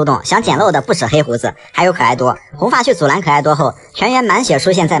倾巢出动，想捡漏的不止黑胡子，还有可爱多。红发去阻拦可爱多后，全员满血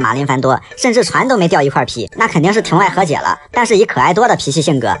出现在马林凡多，甚至船都没掉一块皮，那肯定是庭外和解了。但是以可爱多的脾气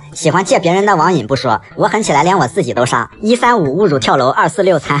性格，喜欢借别人的网瘾不说，我狠起来连我自己都杀。135侮辱跳楼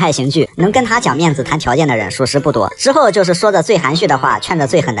，246残害刑具，能跟他讲面子谈条件的人属实不多。之后就是说着最含蓄的话，劝着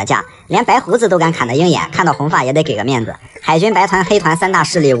最狠的架，连白胡子都敢砍的鹰眼，看到红发也得给个面子。海军、白团、黑团3大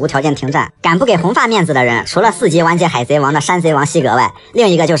势力无条件停战，敢不给红发面子的人，除了4级完结海贼王的山贼王西格外，另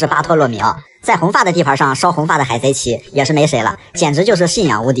一个就是巴托洛米奥。在红发的地盘上烧红发的海贼旗也是没谁了，简直就是信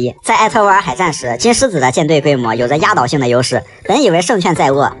仰无敌。在艾特沃尔海战时，金狮子的舰队规模有着压倒性的优势，本以为胜券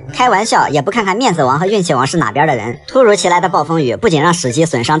在握，开玩笑也不看看面子王和运气王是哪边的人。突如其来的暴风雨不仅让史基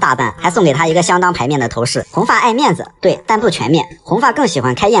损伤大半，还送给他一个相当排面的头饰。红发爱面子，对，但不全面。红发更喜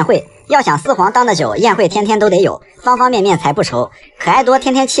欢开宴会，要想四皇当得久，宴会天天都得有，方方面面才不愁。可爱多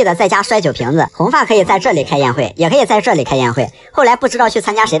天天气的在家摔酒瓶子，红发可以在这里开宴会，也可以在这里开宴会。后来不知道去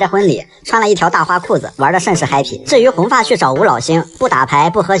参加谁的婚礼，穿了一条大花裤子，玩的甚是 happy。至于红发去找吴老星，不打牌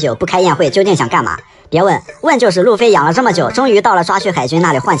不喝酒不开宴会，究竟想干嘛？别问，问就是路飞养了这么久，终于到了抓取海军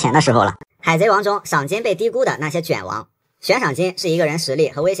那里换钱的时候了。海贼王中赏金被低估的那些卷王，悬赏金是一个人实力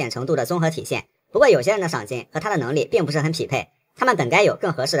和危险程度的综合体现，不过有些人的赏金和他的能力并不是很匹配，他们本该有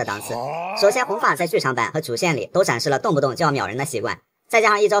更合适的档次。首先，红发在剧场版和主线里都展示了动不动就要秒人的习惯，再加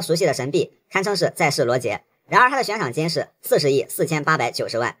上一招熟悉的神臂，堪称是在世罗杰。然而他的悬赏金是40亿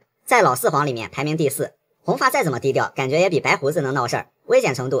4890万，在老四皇里面排名第4。红发再怎么低调，感觉也比白胡子能闹事儿，危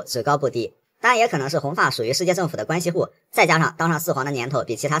险程度只高不低。当然也可能是红发属于世界政府的关系户，再加上当上四皇的年头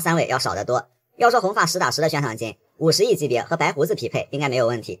比其他3位要少得多。要说红发实打实的悬赏金50亿级别和白胡子匹配应该没有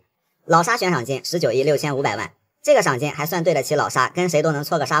问题。老沙悬赏金19亿6500万，这个赏金还算对得起老沙跟谁都能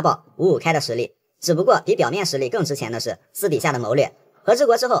搓个沙爆55开的实力，只不过比表面实力更值钱的是私底下的谋略。和治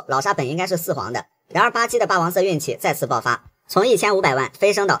国之后，老沙本应该是四皇的，然而巴基的霸王色运气再次爆发，从1500万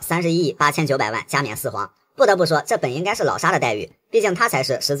飞升到31亿8900万加冕四皇。不得不说，这本应该是老沙的待遇，毕竟他才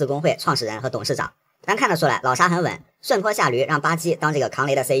是十字工会创始人和董事长。但看得出来老沙很稳，顺坡下驴让巴基当这个扛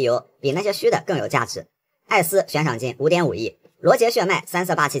雷的 CEO， 比那些虚的更有价值。艾斯悬赏金5.5亿，罗杰血脉3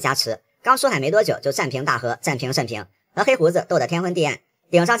色霸气加持，刚出海没多久就战平大河，战平甚平，和黑胡子斗得天昏地暗，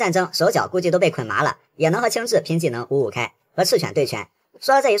顶上战争手脚估计都被捆麻了，也能和青雉拼技能55开，和赤犬对拳。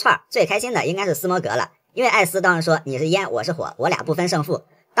说了这一串，最开心的应该是斯摩格了，因为艾斯当时说你是烟我是火，我俩不分胜负，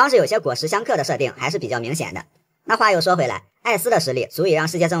当时有些果实相克的设定还是比较明显的。那话又说回来，艾斯的实力足以让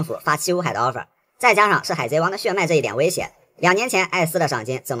世界政府发七武海的 offer， 再加上是海贼王的血脉这一点威胁，2年前艾斯的赏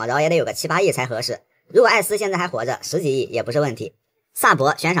金怎么着也得有个7、8亿才合适，如果艾斯现在还活着，10几亿也不是问题。萨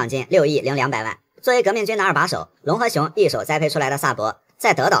博悬赏金6亿0200万，作为革命军的2把手，龙和熊一手栽培出来的萨博，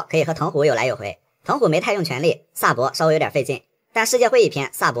在德岛可以和藤虎有来有回，藤虎没太用全力，萨博稍微有点费劲，但世界会议篇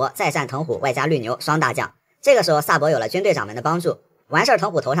萨博再战藤虎外加绿牛双大将，这个时候萨博有了军队长们的帮助，完事儿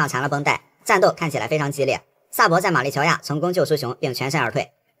藤虎头上缠了绷带，战斗看起来非常激烈。萨博在玛丽乔亚成功救出熊并全身而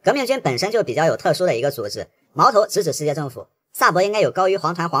退。革命军本身就比较有特殊的一个组织，矛头直指世界政府，萨博应该有高于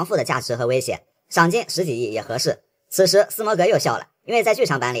皇团皇父的价值和威胁，赏金10几亿也合适。此时斯摩格又笑了，因为在剧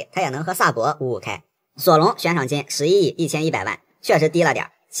场版里他也能和萨博55开。索隆悬赏金11亿1100万，确实低了点。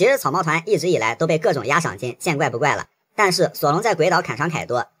其实草帽团一直以来都被各种压赏金，见怪不怪了。但是索隆在鬼岛砍伤凯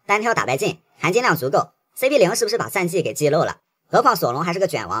多，单挑打败晋，含金量足够。CP0 是不是把战绩给记漏了？何况索隆还是个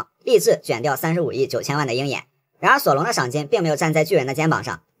卷王，立志卷掉35亿9千万的鹰眼。然而索隆的赏金并没有站在巨人的肩膀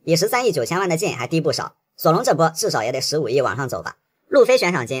上，比13亿9千万的晋还低不少。索隆这波至少也得15亿往上走吧。路飞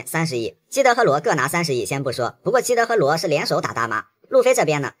悬赏金30亿，基德和罗各拿30亿先不说，不过基德和罗是联手打大妈。路飞这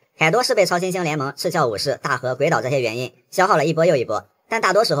边呢，凯多是被超新星联盟、赤鞘武士、大河、鬼岛这些原因消耗了一波又一波，但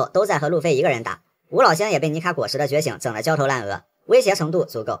大多时候都在和路飞一个人打。吴老星也被尼卡果实的觉醒整得焦头烂额，威胁程度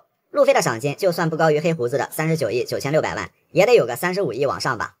足够。路飞的赏金就算不高于黑胡子的39亿9600万，也得有个35亿往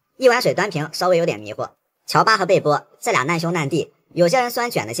上吧。一碗水端平稍微有点迷惑。乔巴和贝波这俩难兄难弟，有些人虽然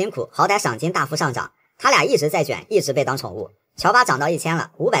卷的辛苦，好歹赏金大幅上涨，他俩一直在卷，一直被当宠物。乔巴涨到1000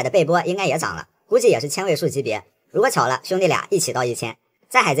了，500的贝波应该也涨了，估计也是千位数级别。如果巧了，兄弟俩一起到1000。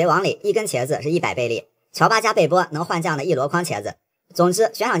在海贼王里，一根茄子是100倍利，乔巴加贝波能换这样的一箩筐茄子。总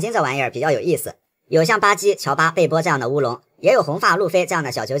之，悬赏金这玩意儿比较有意思，有像巴基、乔巴、贝波这样的乌龙，也有红发、路飞这样的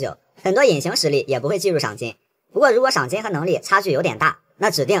小99，很多隐形实力也不会计入赏金。不过如果赏金和能力差距有点大，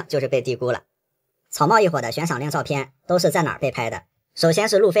那指定就是被低估了。草帽一伙的悬赏令照片都是在哪儿被拍的？首先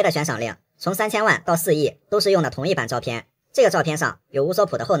是路飞的悬赏令，从3000万到4亿都是用的同一版照片。这个照片上有乌索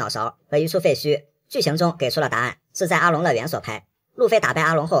普的后脑勺和一处废墟，剧情中给出了答案，是在阿龙乐园所拍。路飞打败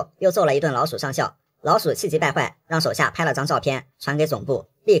阿龙后，又揍了一顿老鼠上校，老鼠气急败坏，让手下拍了张照片传给总部，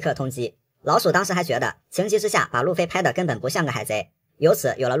立刻通缉。老鼠当时还觉得情急之下把路飞拍的根本不像个海贼，由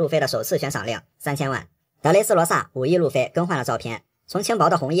此有了路飞的首次悬赏令3000万。德雷斯罗萨5亿路飞更换了照片，从轻薄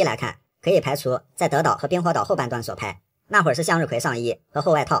的红衣来看，可以排除在德岛和冰火岛后半段所拍，那会儿是向日葵上衣和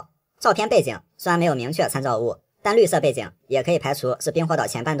厚外套。照片背景虽然没有明确参照物，但绿色背景也可以排除是冰火岛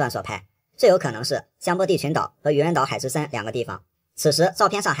前半段所拍，最有可能是香波地群岛和渔人岛海之森两个地方。此时照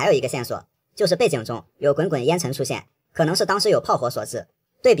片上还有一个线索，就是背景中有滚滚烟尘出现，可能是当时有炮火所致。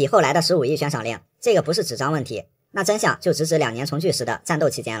对比后来的15亿悬赏令，这个不是纸张问题，那真相就直指2年重聚时的战斗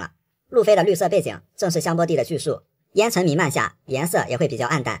期间了。路飞的绿色背景正是香波地的巨树，烟尘弥漫下颜色也会比较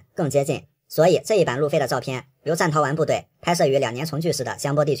暗淡，更接近，所以这一版路飞的照片由战逃丸部队拍摄于2年重聚时的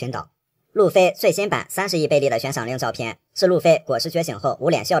香波地群岛。路飞最新版30亿倍利的悬赏令照片是路飞果实觉醒后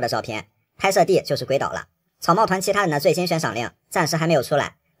捂脸笑的照片，拍摄地就是鬼岛了。草帽团其他人的最新悬赏令暂时还没有出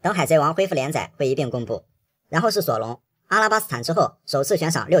来，等海贼王恢复连载会一并公布。然后是索隆，阿拉巴斯坦之后首次悬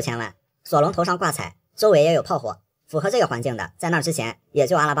赏6000万，索隆头上挂彩，周围也有炮火，符合这个环境的在那之前也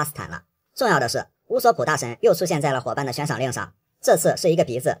就阿拉巴斯坦了。重要的是乌索普大神又出现在了伙伴的悬赏令上，这次是一个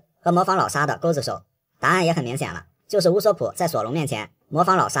鼻子和模仿老沙的钩子手。答案也很明显了，就是乌索普在索隆面前模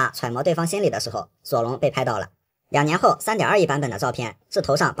仿老沙揣摩对方心理的时候，索隆被拍到了。2年后 3.2 亿版本的照片是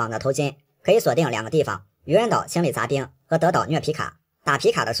头上绑着头巾，可以锁定2个地方，渔人岛清理杂兵和德岛虐皮卡。打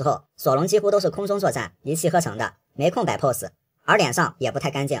皮卡的时候，索隆几乎都是空中作战，一气呵成的，没空摆 pose， 而脸上也不太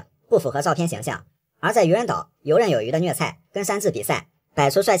干净，不符合照片形象。而在渔人岛游刃有余的虐菜跟山治比赛，摆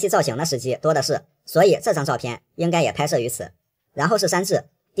出帅气造型的时机多的是，所以这张照片应该也拍摄于此。然后是山治，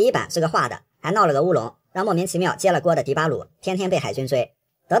第一版是个画的，还闹了个乌龙，让莫名其妙接了锅的迪巴鲁天天被海军追。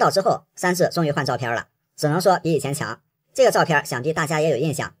德岛之后，山治终于换照片了，只能说比以前强。这个照片想必大家也有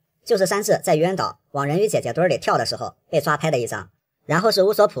印象，就是山治在渔人岛往人鱼姐姐堆里跳的时候被抓拍的一张。然后是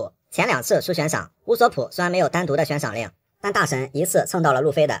乌索普，前2次出悬赏，乌索普虽然没有单独的悬赏令，但大神一次蹭到了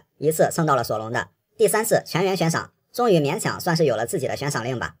路飞的，一次蹭到了索隆的，第3次全员悬赏，终于勉强算是有了自己的悬赏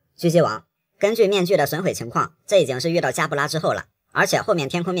令吧。狙击王，根据面具的损毁情况，这已经是遇到加布拉之后了，而且后面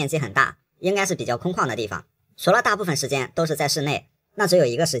天空面积很大，应该是比较空旷的地方，除了大部分时间都是在室内，那只有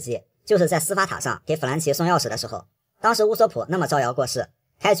一个时机，就是在司法塔上给弗兰奇送钥匙的时候。当时乌索普那么招摇过市，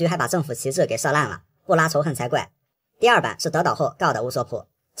开局还把政府旗帜给射烂了，不拉仇恨才怪。第2版是德岛后告的乌索普，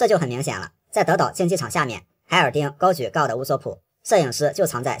这就很明显了，在德岛竞技场下面，海尔丁高举告的乌索普，摄影师就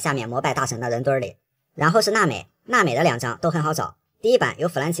藏在下面膜拜大神的人堆里。然后是娜美，娜美的2张都很好找，第1版有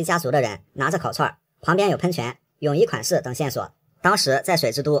弗兰奇家族的人拿着烤串，旁边有喷泉、泳衣款式等线索，当时在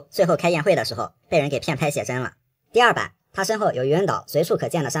水之都最后开宴会的时候被人给骗拍写真了。第2版他身后有渔人岛随处可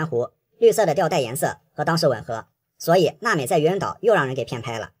见的珊瑚，绿色的吊带颜色和当时吻合，所以娜美在渔人岛又让人给骗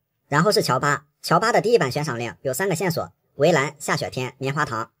拍了。然后是乔巴，乔巴的第1版悬赏令有3个线索，围栏、下雪天、棉花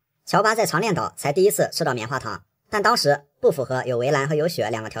糖。乔巴在长链岛才第1次吃到棉花糖，但当时不符合有围栏和有雪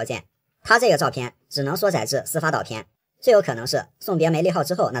2个条件。他这个照片只能缩载至司法岛篇，最有可能是送别梅利号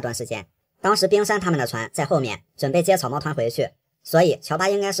之后那段时间，当时冰山他们的船在后面准备接草帽团回去，所以乔巴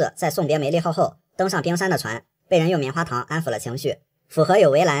应该是在送别梅利号后登上冰山的船，被人用棉花糖安抚了情绪，符合有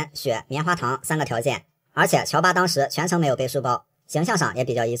围栏、雪、棉花糖3个条件。而且乔巴当时全程没有背书包，形象上也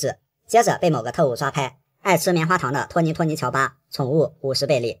比较一致。接着被某个特务抓拍，爱吃棉花糖的托尼乔巴，宠物50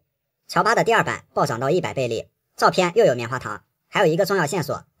倍利。乔巴的第2版暴涨到100倍利，照片又有棉花糖，还有一个重要线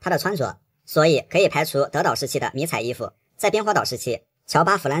索，他的穿着，所以可以排除德岛时期的迷彩衣服。在冰火岛时期，乔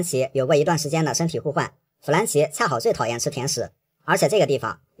巴弗兰奇有过一段时间的身体互换，弗兰奇恰好最讨厌吃甜食，而且这个地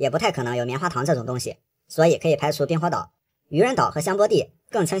方也不太可能有棉花糖这种东西，所以可以排除冰火岛。渔人岛和香波地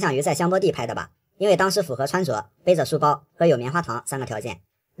更倾向于在香波地拍的吧，因为当时符合穿着、背着书包和有棉花糖3个条件。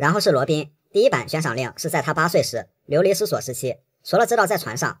然后是罗宾，第1版悬赏令是在他8岁时流离失所时期，除了知道在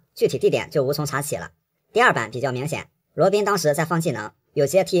船上，具体地点就无从查起了。第2版比较明显，罗宾当时在放技能，有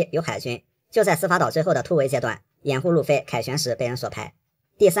阶梯，有海军，就在司法岛最后的突围阶段掩护路飞凯旋时被人所拍。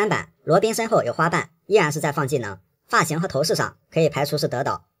第3版罗宾身后有花瓣，依然是在放技能，发型和头饰上可以排除是德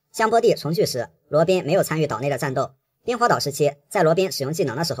岛，香波地重聚时，罗宾没有参与岛内的战斗。冰火岛时期，在罗宾使用技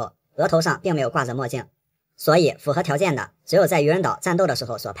能的时候，额头上并没有挂着墨镜，所以符合条件的只有在愚人岛战斗的时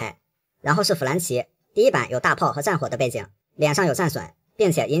候所拍。然后是弗兰奇，第一版有大炮和战火的背景，脸上有战损，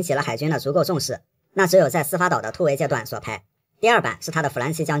并且引起了海军的足够重视，那只有在司法岛的突围阶段所拍。第二版是他的弗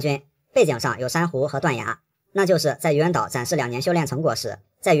兰奇将军，背景上有珊瑚和断崖，那就是在愚人岛展示2年修炼成果时，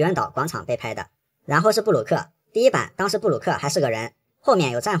在愚人岛广场被拍的。然后是布鲁克，第一版当时布鲁克还是个人，后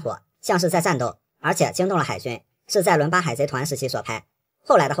面有战火，像是在战斗，而且惊动了海军，是在伦巴海贼团时期所拍。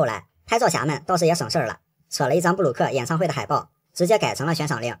后来，拍照侠们倒是也省事儿了，扯了一张布鲁克演唱会的海报，直接改成了悬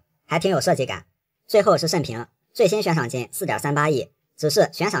赏令，还挺有设计感。最后是甚平，最新悬赏金 4.38 亿，只是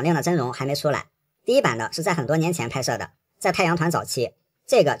悬赏令的真容还没出来。第一版的是在很多年前拍摄的，在太阳团早期，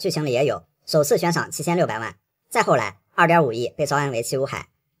这个剧情里也有，首次悬赏7600万，再后来 2.5 亿被招安为七武海。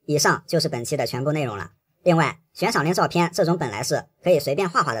以上就是本期的全部内容了。另外，悬赏令照片这种本来是可以随便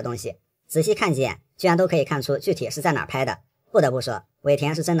画的东西，仔细看几眼，居然都可以看出具体是在哪儿拍的。不得不说，尾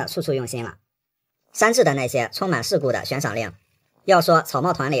田是真的处处用心了。山治的那些充满事故的悬赏令，要说草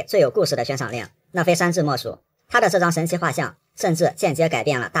帽团里最有故事的悬赏令，那非山治莫属。他的这张神奇画像，甚至间接改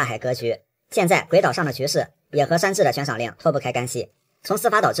变了大海格局。现在鬼岛上的局势也和山治的悬赏令脱不开干系。从司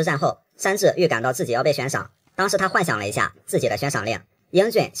法岛之战后，山治预感到自己要被悬赏，当时他幻想了一下自己的悬赏令，英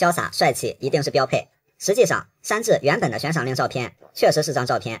俊潇洒帅气一定是标配。实际上，山治原本的悬赏令照片确实是张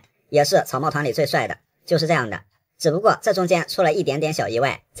照片，也是草帽团里最帅的，就是这样的。只不过这中间出了一点点小意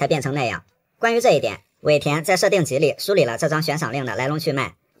外，才变成那样。关于这一点，尾田在设定集里梳理了这张悬赏令的来龙去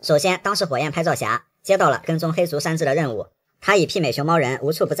脉。首先，当时火焰拍照侠接到了跟踪黑族山治的任务，他以媲美熊猫人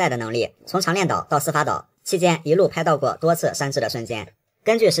无处不在的能力，从长链岛到司法岛期间一路拍到过多次山治的瞬间。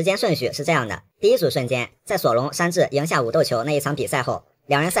根据时间顺序是这样的：第一组瞬间，在索隆山治赢下武斗球那一场比赛后，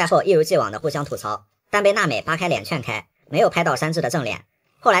两人赛后一如既往的互相吐槽，但被娜美扒开脸劝开，没有拍到山治的正脸。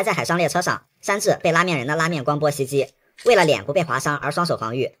后来在海上列车上，山治被拉面人的拉面光波袭击，为了脸不被划伤而双手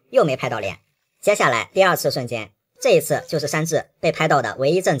防御，又没拍到脸。接下来第二次瞬间，这一次就是山治被拍到的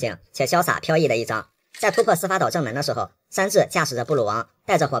唯一正经且潇洒飘逸的一张。在突破司法岛正门的时候，山治驾驶着布鲁王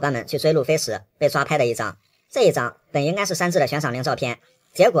带着伙伴们去追路飞时被抓拍的一张。这一张本应该是山治的悬赏令照片，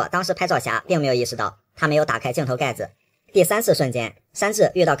结果当时拍照侠并没有意识到他没有打开镜头盖子。第三次瞬间，山治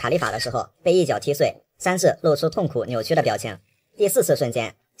遇到卡利法的时候被一脚踢碎，山治露出痛苦扭曲的表情。第四次瞬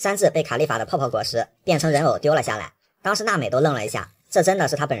间，山治被卡利法的泡泡果实变成人偶丢了下来，当时娜美都愣了一下，这真的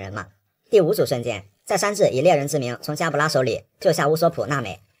是他本人吗？第五组瞬间，在山治以猎人之名从加布拉手里救下乌索普娜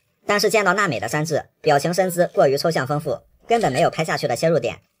美，但是见到娜美的山治表情身姿过于抽象丰富，根本没有拍下去的切入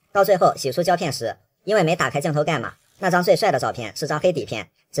点。到最后洗出胶片时，因为没打开镜头盖嘛，那张最帅的照片是张黑底片，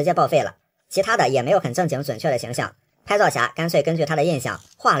直接报废了。其他的也没有很正经准确的形象，拍照侠干脆根据他的印象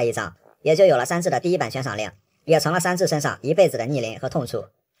画了一张，也就有了山治的第一版悬赏令，也成了山治身上一辈子的逆鳞和痛处。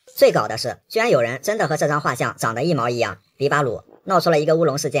最搞的是，居然有人真的和这张画像长得一毛一样，比巴鲁闹出了一个乌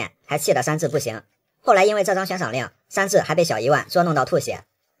龙事件，还气得山治不行。后来因为这张悬赏令，山治还被小1万捉弄到吐血。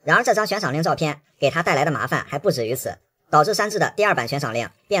然而这张悬赏令照片给他带来的麻烦还不止于此，导致山治的第二版悬赏令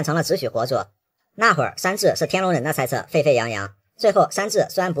变成了只许活捉。那会儿山治是天龙人的猜测沸沸扬扬，最后山治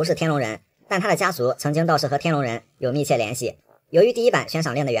虽然不是天龙人，但他的家族曾经倒是和天龙人有密切联系。由于第一版悬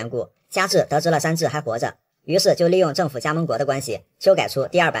赏令的缘故，加治得知了山治还活着，于是就利用政府加盟国的关系修改出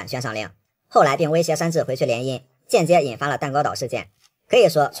第二版悬赏令，后来并威胁山治回去联姻，间接引发了蛋糕岛事件。可以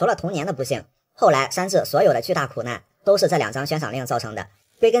说除了童年的不幸，后来山治所有的巨大苦难都是这两张悬赏令造成的，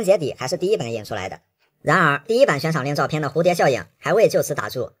归根结底还是第一版引出来的。然而第一版悬赏令照片的蝴蝶效应还未就此打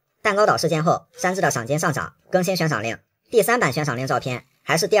住，蛋糕岛事件后，山治的赏金上涨，更新悬赏令，第三版悬赏令照片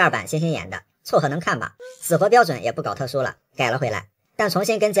还是第二版新演的，凑合能看吧，死活标准也不搞特殊了，改了回来。但重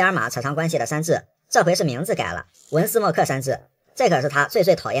新跟吉尔玛扯上关系的山治，这回是名字改了，文斯莫克山治，这可是他最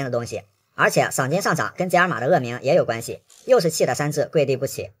讨厌的东西。而且赏金上涨跟吉尔玛的恶名也有关系，又是气得山治跪地不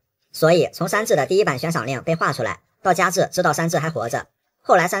起。所以从山治的第一版悬赏令被画出来，到加治知道山治还活着，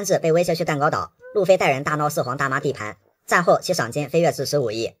后来山治被威胁去蛋糕岛，路飞带人大闹四皇大妈地盘，战后其赏金飞跃至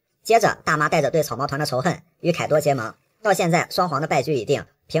15亿。接着大妈带着对草帽团的仇恨与凯多结盟，到现在双皇的败局已定，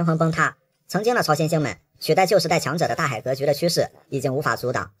平衡崩塌，曾经的超新星们取代旧时代强者的大海格局的趋势已经无法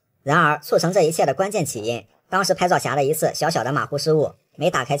阻挡。然而促成这一切的关键起因，当时拍照侠的一次小小的马虎失误，没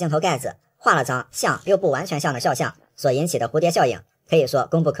打开镜头盖子，画了张像又不完全像的肖像所引起的蝴蝶效应，可以说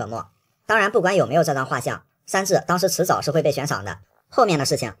功不可没。当然不管有没有这张画像，山治当时迟早是会被悬赏的，后面的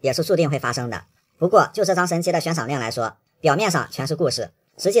事情也是注定会发生的。不过就这张神奇的悬赏令来说，表面上全是故事，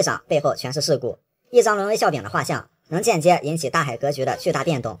实际上背后全是事故。一张沦为笑柄的画像能间接引起大海格局的巨大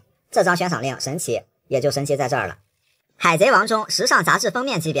变动，这张悬赏令神奇也就神奇在这儿了。海贼王中时尚杂志封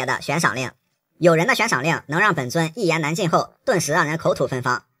面级别的悬赏令，有人的悬赏令能让本尊一言难尽后顿时让人口吐芬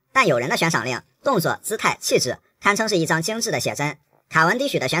芳，但有人的悬赏令，动作、姿态、气质，堪称是一张精致的写真。卡文迪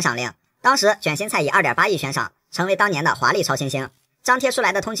许的悬赏令，当时卷心菜以 2.8 亿悬赏，成为当年的华丽超新星。张贴出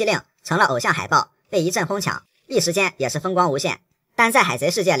来的通缉令成了偶像海报，被一阵哄抢，一时间也是风光无限。但在海贼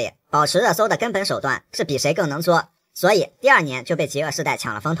世界里，保持热搜的根本手段是比谁更能作，所以第2年就被极恶世代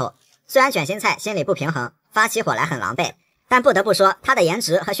抢了风头。虽然卷心菜心里不平衡，发起火来很狼狈，但不得不说他的颜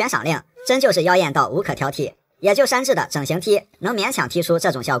值和悬赏令真就是妖艳到无可挑剔，也就山治的整形踢能勉强踢出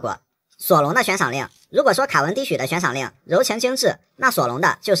这种效果。索隆的悬赏令，如果说卡文迪许的悬赏令柔情精致，那索隆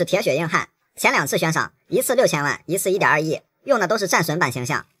的就是铁血硬汉。前2次悬赏，一次6000万，一次 1.2 亿，用的都是战损版形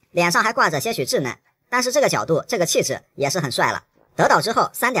象，脸上还挂着些许稚嫩，但是这个角度这个气质也是很帅了。得到之后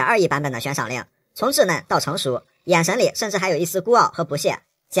 3.2 亿版本的悬赏令，从稚嫩到成熟，眼神里甚至还有一丝孤傲和不屑，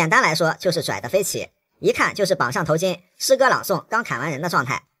简单来说就是拽得飞起，一看就是绑上头巾，诗歌朗诵刚砍完人的状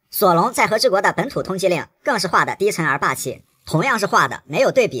态。索隆在和之国的本土通缉令更是画的低沉而霸气，同样是画的，没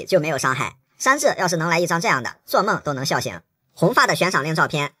有对比就没有伤害。山治要是能来一张这样的，做梦都能笑醒。红发的悬赏令照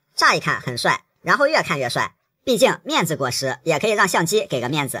片，乍一看很帅，然后越看越帅，毕竟面子果实也可以让相机给个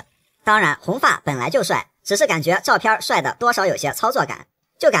面子。当然红发本来就帅，只是感觉照片帅的多少有些操作感，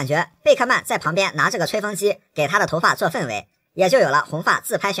就感觉贝克曼在旁边拿着个吹风机给他的头发做氛围，也就有了红发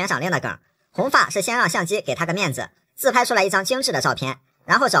自拍悬赏令的梗。红发是先让相机给他个面子，自拍出来一张精致的照片，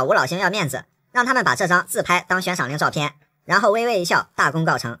然后找吴老星要面子，让他们把这张自拍当悬赏令照片，然后微微一笑，大功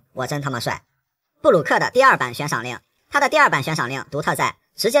告成，我真他妈帅。布鲁克的第2版悬赏令，他的第2版悬赏令独特在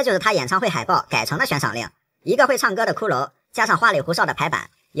直接就是他演唱会海报改成了悬赏令，一个会唱歌的骷髅加上花里胡哨的排版，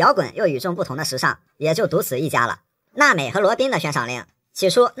摇滚又与众不同的时尚，也就独此一家了。娜美和罗宾的悬赏令，起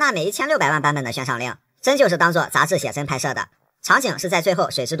初娜美1600万版本的悬赏令真就是当做杂志写真拍摄的，场景是在最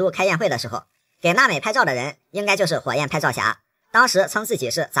后水之都开宴会的时候，给娜美拍照的人应该就是火焰拍照侠，当时称自己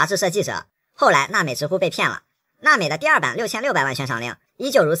是杂志社记者，后来娜美直呼被骗了。娜美的第2版6600万悬赏令依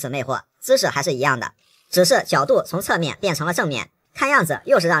旧如此魅惑，姿势还是一样的，只是角度从侧面变成了正面，看样子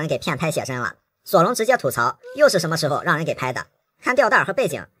又是让人给骗拍写真了。索隆直接吐槽，又是什么时候让人给拍的？看吊带和背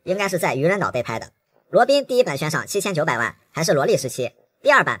景应该是在渔人岛被拍的。罗宾第1版悬赏7900万，还是萝莉时期，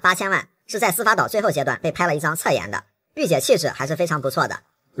第2版8000万，是在司法岛最后阶段被拍了一张侧颜的，御姐气质还是非常不错的。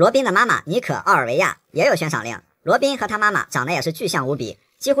罗宾的妈妈妮可·奥尔维亚也有悬赏令，罗宾和他妈妈长得也是具象无比，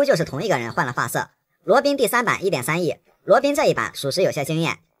几乎就是同一个人换了发色。罗宾第3版 1.3 亿，罗宾这一版属实有些惊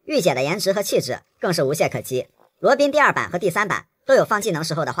艳，御姐的颜值和气质更是无懈可击。罗宾第2版和第3版都有放技能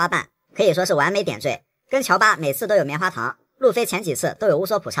时候的花瓣，可以说是完美点缀，跟乔巴每次都有棉花糖，路飞前几次都有乌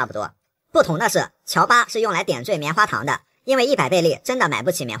索普差不多。不同的是，乔巴是用来点缀棉花糖的，因为100倍利真的买不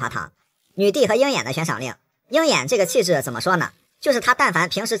起棉花糖。女帝和鹰眼的悬赏令，鹰眼这个气质怎么说呢，就是他但凡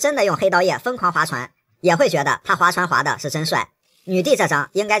平时真的用黑刀叶疯狂划船，也会觉得他划船划的是真帅。女帝这张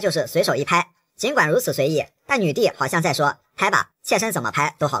应该就是随手一拍，尽管如此随意，但女帝好像在说拍吧，切身怎么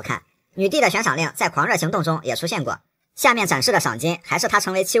拍都好看。女帝的悬赏令在狂热行动中也出现过，下面展示的赏金还是她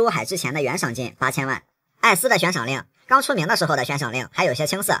成为七武海之前的原赏金8000万。艾斯的悬赏令刚出名的时候的悬赏令还有些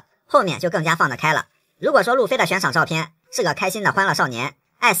青涩，后面就更加放得开了。如果说路飞的悬赏照片是个开心的欢乐少年，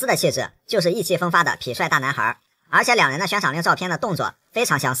艾斯的气质就是意气风发的痞帅大男孩，而且两人的悬赏令照片的动作非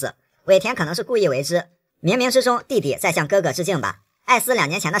常相似，尾田可能是故意为之，冥冥之中弟弟在向哥哥致敬吧。艾斯2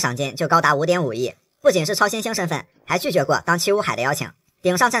年前的赏金就高达 5.5 亿，不仅是超新星身份，还拒绝过当七武海的邀请，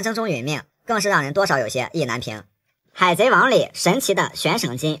顶上战争中殒命，更是让人多少有些意难平。海贼王里神奇的悬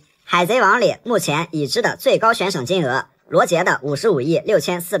赏金，海贼王里目前已知的最高悬赏金额，罗杰的55亿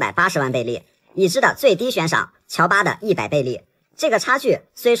6480万贝利，已知的最低悬赏乔巴的100贝利。这个差距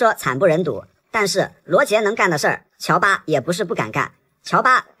虽说惨不忍睹，但是罗杰能干的事儿，乔巴也不是不敢干。乔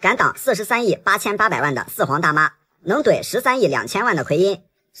巴敢挡43亿8800万的四皇大妈，能怼13亿2000万的奎因。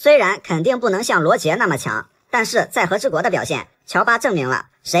虽然肯定不能像罗杰那么强，但是在和之国的表现，乔巴证明了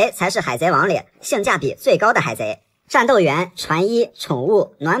谁才是海贼王里性价比最高的海贼。战斗员、船医、宠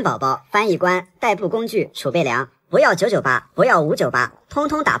物、暖宝宝、翻译官、代步工具、储备粮，不要998，不要598，通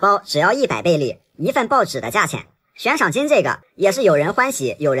通打包，只要100贝利，一份报纸的价钱。悬赏金这个也是有人欢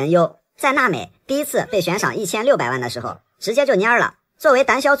喜有人忧，在娜美第一次被悬赏1600万的时候，直接就蔫了。作为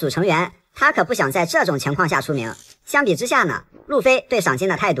胆小组成员，他可不想在这种情况下出名。相比之下呢，路飞对赏金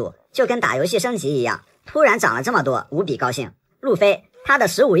的态度就跟打游戏升级一样，突然涨了这么多，无比高兴。路飞他的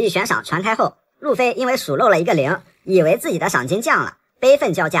15亿悬赏传开后，路飞因为数漏了一个0，以为自己的赏金降了，悲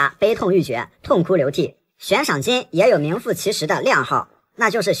愤交加，悲痛欲绝，痛哭流涕。悬赏金也有名副其实的靓号，那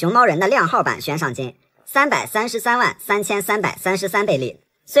就是熊猫人的靓号版悬赏金，333万3333贝利。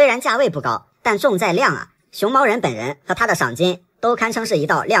虽然价位不高，但重在量啊，熊猫人本人和他的赏金都堪称是一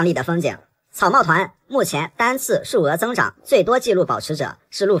道亮丽的风景。草帽团目前单次数额增长最多纪录保持者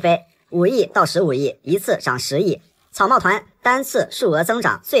是路飞，5亿到15亿，一次涨10亿。草帽团单次数额增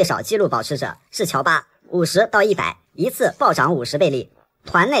长最少纪录保持者是乔巴，50到100，一次暴涨50倍率。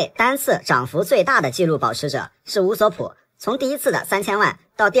团内单次涨幅最大的纪录保持者是乌索普，从第一次的3000万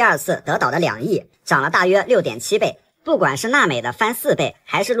到第二次得到的2亿，涨了大约6.7倍。不管是娜美的翻4倍，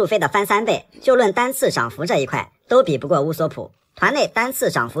还是路飞的翻3倍，就论单次涨幅这一块，都比不过乌索普。团内单次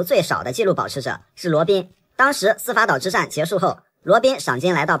涨幅最少的纪录保持者是罗宾，当时司法岛之战结束后，罗宾赏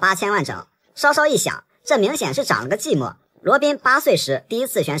金来到8000万整。稍稍一想，这明显是涨了个寂寞。罗宾8岁时第一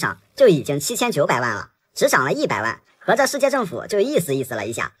次悬赏就已经7900万了，只涨了100万，合着世界政府就意思了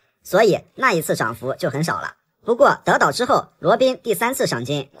一下，所以那一次涨幅就很少了。不过得岛之后，罗宾第3次赏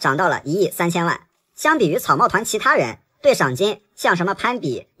金涨到了1亿3000万。相比于草帽团其他人对赏金像什么攀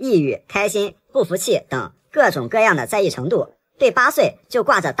比、抑郁、开心、不服气等各种各样的在意程度，对8岁就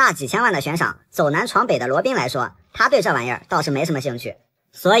挂着大几千万的悬赏走南闯北的罗宾来说，他对这玩意儿倒是没什么兴趣。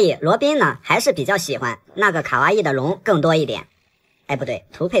所以罗宾呢，还是比较喜欢那个卡哇伊的龙更多一点。哎，不对，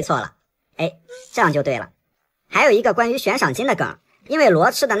图配错了。哎，这样就对了。还有一个关于悬赏金的梗，因为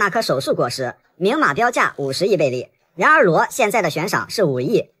罗吃的那颗手术果实明码标价50亿贝利，然而罗现在的悬赏是5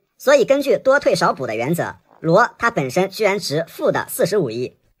亿，所以根据多退少补的原则，罗他本身居然值负的45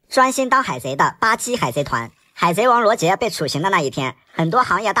亿。专心当海贼的巴基海贼团，海贼王罗杰被处刑的那一天，很多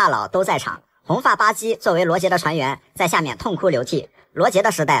行业大佬都在场。红发巴基作为罗杰的船员，在下面痛哭流涕。罗杰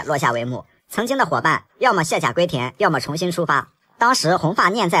的时代落下帷幕，曾经的伙伴要么卸甲归田，要么重新出发。当时红发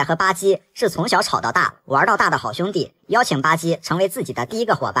念在和巴基是从小吵到大玩到大的好兄弟，邀请巴基成为自己的第一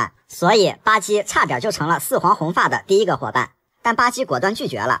个伙伴，所以巴基差点就成了四皇红发的第一个伙伴。但巴基果断拒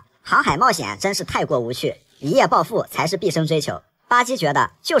绝了，航海冒险真是太过无趣，一夜暴富才是毕生追求。巴基觉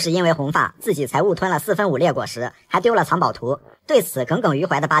得就是因为红发自己才误吞了4分5裂果实，还丢了藏宝图。对此耿耿于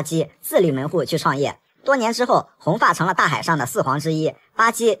怀的巴基自立门户去创业。多年之后，红发成了大海上的四皇之一，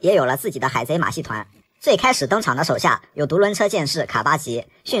巴基也有了自己的海贼马戏团。最开始登场的手下有独轮车剑士卡巴吉、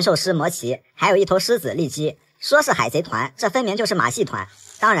驯兽师魔奇，还有一头狮子利基。说是海贼团，这分明就是马戏团。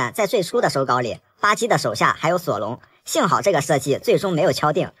当然，在最初的手稿里，巴基的手下还有索隆，幸好这个设计最终没有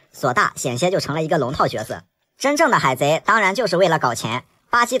敲定，索大险些就成了一个龙套角色。真正的海贼当然就是为了搞钱，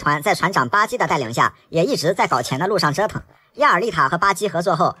巴基团在船长巴基的带领下，也一直在搞钱的路上折腾。亚尔丽塔和巴基合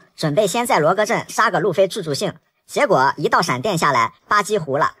作后，准备先在罗格镇杀个路飞助助兴，结果一道闪电下来，巴基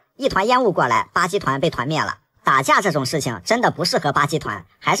糊了，一团烟雾过来，巴基团被团灭了。打架这种事情真的不适合巴基团，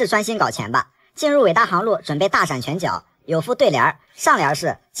还是专心搞钱吧。进入伟大航路准备大展拳脚，有副对联，上联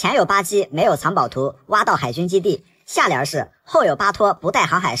是前有巴基没有藏宝图，挖到海军基地，下联是后有巴托不带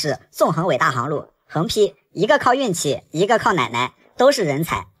航海士，纵横伟大航路。横批一个靠运气，一个靠奶奶，都是人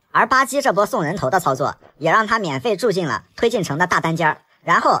才。而巴基这波送人头的操作，也让他免费住进了推进城的大单间，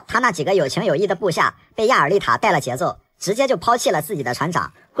然后他那几个有情有义的部下被亚尔丽塔带了节奏，直接就抛弃了自己的船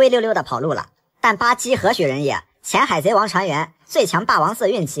长，灰溜溜的跑路了。但巴基何许人也，前海贼王船员，最强霸王色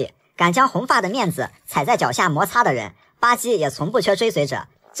运气，敢将红发的面子踩在脚下摩擦的人，巴基也从不缺追随者。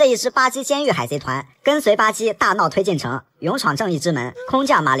这一支巴基监狱海贼团跟随巴基大闹推进城，勇闯正义之门，空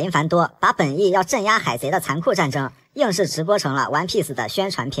降马林凡多，把本意要镇压海贼的残酷战争硬是直播成了 One Piece 的宣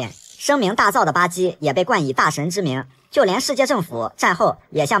传片。声名大噪的巴基也被冠以大神之名，就连世界政府战后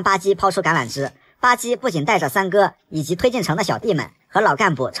也向巴基抛出橄榄枝。巴基不仅带着三哥以及推进城的小弟们和老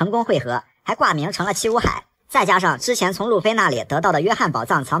干部成功会合，还挂名成了七武海，再加上之前从路飞那里得到的约翰宝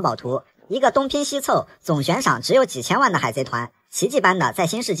藏藏宝图，一个东拼西凑总悬赏只有几千万的海贼团，奇迹般的在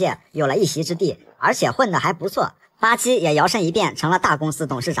新世界有了一席之地，而且混得还不错。巴基也摇身一变成了大公司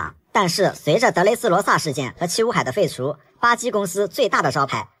董事长。但是随着德雷斯罗萨事件和七武海的废除，巴基公司最大的招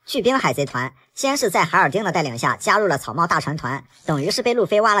牌巨兵海贼团先是在海尔丁的带领下加入了草帽大船团，等于是被路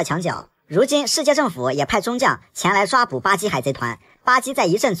飞挖了墙角。如今世界政府也派中将前来抓捕巴基海贼团，巴基在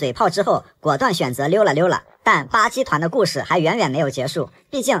一阵嘴炮之后果断选择溜了。但巴基团的故事还远远没有结束，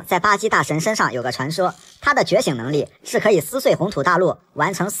毕竟在巴基大神身上有个传说，他的觉醒能力是可以撕碎红土大陆，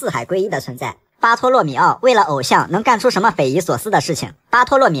完成四海归一的存在。巴托洛米奥为了偶像能干出什么匪夷所思的事情？巴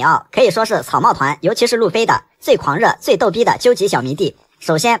托洛米奥可以说是草帽团，尤其是路飞的最狂热、最逗逼的究极小迷弟。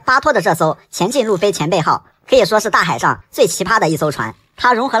首先，巴托的这艘前进路飞前辈号可以说是大海上最奇葩的一艘船，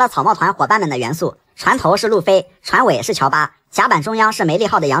它融合了草帽团伙伴们的元素，船头是路飞，船尾是乔巴，甲板中央是梅利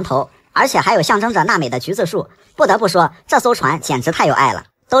号的羊头，而且还有象征着娜美的橘子树。不得不说，这艘船简直太有爱了。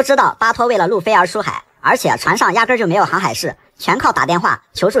都知道巴托为了路飞而出海，而且船上压根就没有航海士，全靠打电话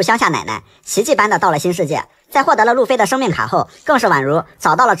求助乡下奶奶，奇迹般的到了新世界。在获得了路飞的生命卡后，更是宛如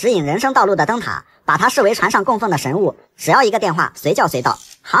找到了指引人生道路的灯塔，把它视为船上供奉的神物，只要一个电话随叫随到。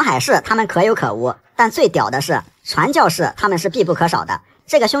航海士他们可有可无，但最屌的是传教士他们是必不可少的。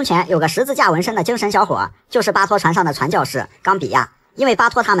这个胸前有个十字架纹身的精神小伙，就是巴托船上的传教士冈比亚。因为巴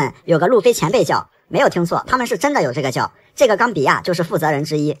托他们有个路飞前辈教，没有听错，他们是真的有这个教。这个冈比亚就是负责人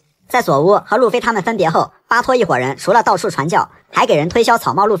之一。在佐乌和路飞他们分别后，巴托一伙人除了到处传教，还给人推销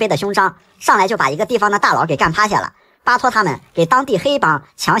草帽路飞的勋章，上来就把一个地方的大佬给干趴下了。巴托他们给当地黑帮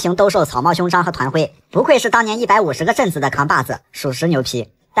强行兜售草帽勋章和团徽，不愧是当年150个镇子的扛把子，属实牛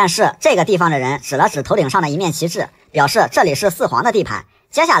皮。但是这个地方的人指了指头顶上的一面旗帜，表示这里是四皇的地盘。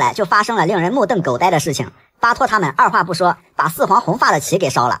接下来就发生了令人目瞪口呆的事情，巴托他们二话不说，把四皇红发的旗给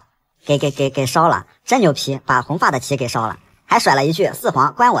烧了，给烧了，真牛皮，把红发的旗给烧了，还甩了一句四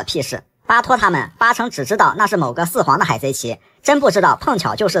皇关我屁事。巴托他们八成只知道那是某个四皇的海贼旗，真不知道碰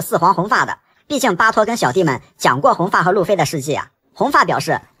巧就是四皇红发的。毕竟巴托跟小弟们讲过红发和路飞的事迹啊。红发表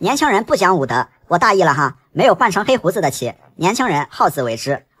示年轻人不讲武德，我大意了哈，没有换成黑胡子的旗，年轻人好自为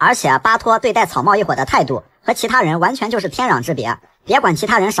之。而且巴托对待草帽一伙的态度和其他人完全就是天壤之别，别管其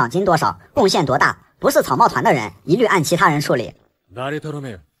他人赏金多少，贡献多大，不是草帽团的人一律按其他人处理。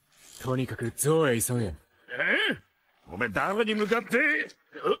とにかくゾウへ急げ。お前誰に向かって？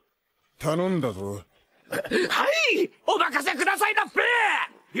頼んだぞ。はい、お任せくださいだっぺ。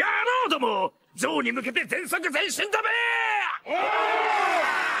野郎ども、ゾウに向けて全速前進だべ。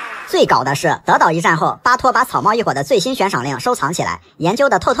最搞的是，德岛一战后，巴托把草帽一伙的最新悬赏令收藏起来，研究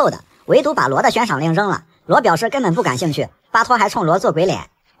的透透的，唯独把罗的悬赏令扔了。罗表示根本不感兴趣，巴托还冲罗做鬼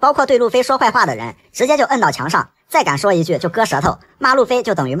脸，包括对路飞说坏话的人，直接就摁到墙上，再敢说一句就割舌头，骂路飞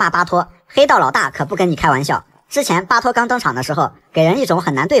就等于骂巴托，黑道老大可不跟你开玩笑。之前巴托刚登场的时候，给人一种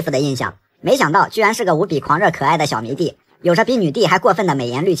很难对付的印象，没想到居然是个无比狂热可爱的小迷弟，有着比女帝还过分的美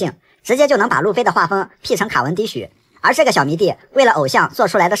颜滤镜，直接就能把路飞的画风 P 成卡文迪许。而这个小迷弟为了偶像做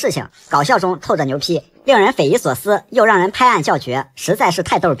出来的事情，搞笑中透着牛批，令人匪夷所思，又让人拍案叫绝，实在是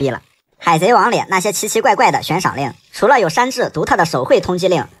太逗逼了。海贼王里那些奇奇怪怪的悬赏令，除了有山治独特的手绘通缉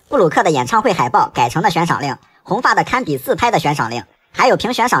令，布鲁克的演唱会海报改成的悬赏令，红发的堪比自拍的悬赏令，还有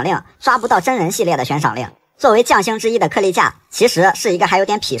凭悬赏令抓不到真人系列的悬赏令。作为将星之一的克利架，其实是一个还有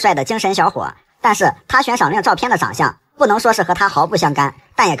点痞帅的精神小伙，但是他悬赏令照片的长相不能说是和他毫不相干，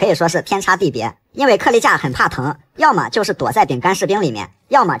但也可以说是天差地别。因为克利架很怕疼，要么就是躲在饼干士兵里面，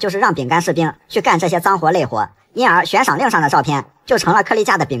要么就是让饼干士兵去干这些脏活累活，因而悬赏令上的照片就成了克利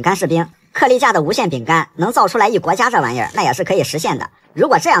架的饼干士兵。克利架的无限饼干能造出来一国家，这玩意儿那也是可以实现的。如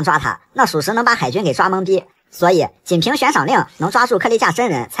果这样抓他，那属实能把海军给抓懵逼。所以仅凭悬赏令能抓住克利架真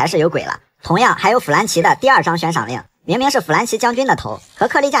人才是有鬼了。同样还有弗兰奇的第二张悬赏令，明明是弗兰奇将军的头，和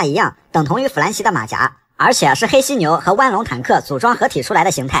克利架一样，等同于弗兰奇的马甲，而且是黑犀牛和弯龙坦克组装合体出来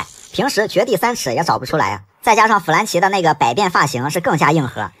的形态，平时绝地3尺也找不出来啊。再加上弗兰奇的那个百变发型是更加硬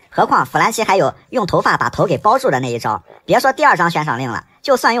核，何况弗兰奇还有用头发把头给包住的那一招，别说第二张悬赏令了，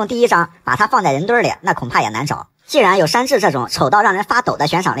就算用第一张把它放在人堆里，那恐怕也难找。既然有山治这种丑到让人发抖的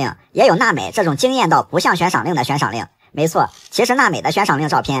悬赏令，也有娜美这种惊艳到不像悬赏令的悬赏令。没错，其实娜美的悬赏令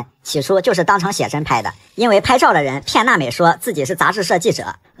照片起初就是当成写真拍的，因为拍照的人骗娜美说自己是杂志社记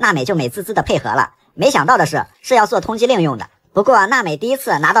者，娜美就美滋滋的配合了。没想到的是要做通缉令用的。不过娜美第一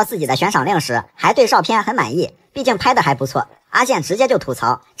次拿到自己的悬赏令时，还对照片很满意，毕竟拍的还不错。阿健直接就吐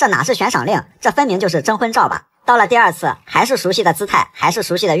槽，这哪是悬赏令，这分明就是征婚照吧。到了第二次，还是熟悉的姿态，还是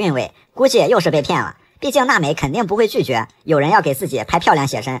熟悉的韵味，估计又是被骗了。毕竟娜美肯定不会拒绝有人要给自己拍漂亮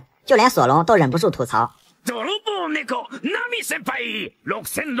写真，就连索隆都忍不住吐槽，泥棒猫ナミ先輩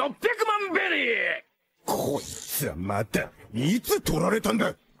6600万ベリー。こいつはまたいつ取られたん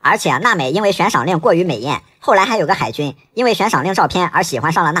だ。而且娜美因为悬赏令过于美艳，后来还有个海军因为悬赏令照片而喜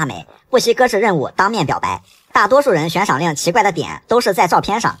欢上了娜美，不惜搁置任务当面表白。大多数人悬赏令奇怪的点都是在照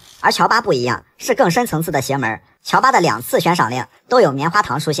片上，而乔巴不一样，是更深层次的邪门。乔巴的2次悬赏令都有棉花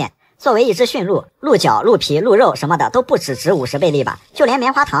糖出现，作为一只驯鹿，鹿角、鹿皮、鹿肉什么的都不只值50倍利吧，就连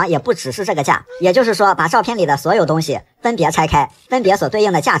棉花糖也不只是这个价。也就是说，把照片里的所有东西分别拆开，分别所对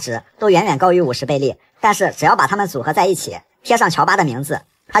应的价值都远远高于50倍利，但是只要把它们组合在一起，贴上乔巴的名字，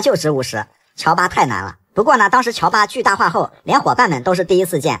它就值50。乔巴太难了。不过呢，当时乔巴巨大化后，连伙伴们都是第一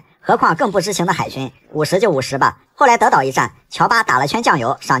次见，何况更不知情的海军，50就50吧。后来德岛一战，乔巴打了圈酱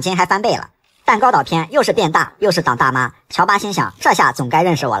油，赏金还翻倍了。蛋糕岛篇又是变大又是挡大妈，乔巴心想，这下总该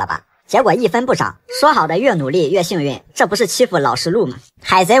认识我了吧。结果1分不涨，说好的越努力越幸运，这不是欺负老实鹿吗？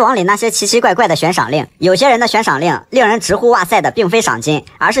海贼王里那些奇奇怪怪的悬赏令，有些人的悬赏令令人直呼哇塞的并非赏金，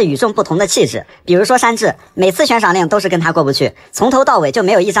而是与众不同的气质。比如说山治，每次悬赏令都是跟他过不去，从头到尾就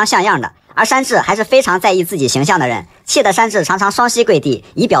没有一张像样的。而山治还是非常在意自己形象的人，气得山治常常双膝跪地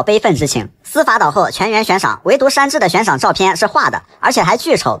以表悲愤之情。司法岛后全员悬赏，唯独山治的悬赏照片是画的，而且还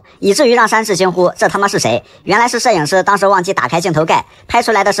巨丑，以至于让山治惊呼这他妈是谁？原来是摄影师当时忘记打开镜头盖，拍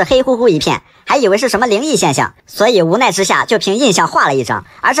出来的是黑乎乎一片，还以为是什么灵异现象，所以无奈之下就凭印象画了一张。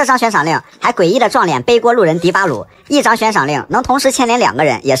而这张悬赏令还诡异的撞脸背锅路人迪巴鲁，一张悬赏令能同时牵连2个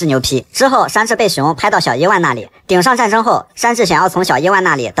人也是牛批。之后山治被熊拍到小伊万那里，顶上战争后，山治想要从小伊万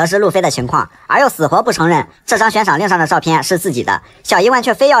那里得知路飞的情况，而又死活不承认这张悬赏令上的照片是自己的。小伊万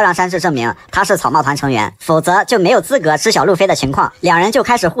却非要让山治证明他是草帽团成员，否则就没有资格知晓路飞的情况。2人就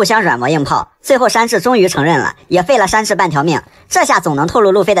开始互相软磨硬泡，最后山治终于承认了，也废了山治半条命。这下总能透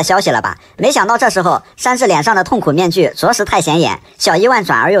露路飞的消息了吧？没想到这时候山治脸上的痛苦面具着实太显眼，小伊万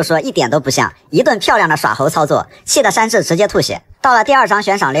转而又说一点都不像，一顿漂亮的耍猴操作，气得山治直接吐血。到了第2张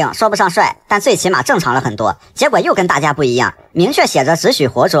悬赏令，说不上帅，但最起码正常了很多。结果又跟大家不一样，明确写着只许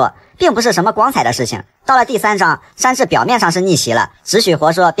活捉，并不是什么光彩的事情。到了第3章，山治表面上是逆袭了，只许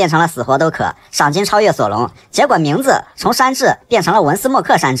活捉变成了死活都可，赏金超越索隆。结果名字从山治变成了文斯莫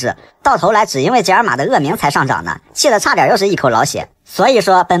克山治，到头来只因为杰尔玛的恶名才上涨的，气得差点又是一口老血。所以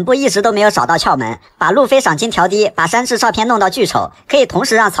说本部一直都没有找到窍门，把路飞赏金调低，把山治照片弄到巨丑，可以同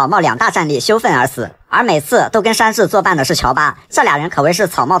时让草帽2大战力羞愤而死。而每次都跟山治作伴的是乔巴，这2人可谓是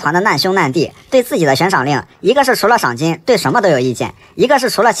草帽团的难兄难弟，对自己的悬赏令，一个是除了赏金对什么都有意见，一个是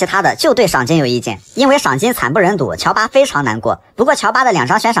除了其他的就对赏金有意见。因为赏金惨不忍睹，乔巴非常难过。不过乔巴的2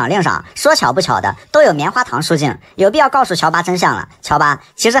张悬赏令上说巧不巧的都有棉花糖输进，有必要告诉乔巴真相了。乔巴，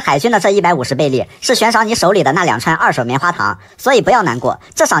其实海军的这150贝利是悬赏你手里的那2串2手棉花糖，所以不要难过，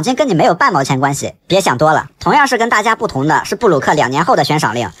这赏金跟你没有半毛钱关系，别想多了。同样是跟大家不同的是布鲁克2年后的悬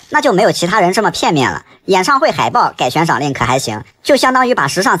赏令，那就没有其他人这么片面了。演唱会海报改悬赏令可还行，就相当于把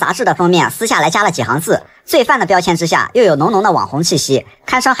时尚杂志的封面撕下来加了几行字，罪犯的标签之下又有浓浓的网红气息，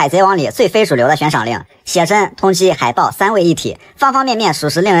堪称海贼王里最非主流的悬赏令，写真、通缉、海报3位一体，方方面面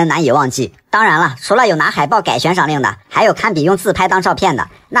属实令人难以忘记。当然了，除了有拿海报改悬赏令的，还有堪比用自拍当照片的，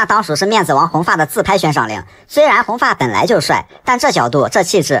那当属是面子王红发的自拍悬赏令。虽然红发本来就帅，但这角度、这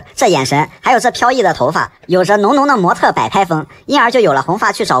气质、这眼神，还有这飘逸的头发，有着浓浓的模特摆拍风，因而就有了红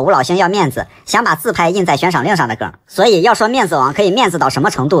发去找吴老星要面子，想把自拍印在悬赏令上的梗。所以要说面子王可以面子到什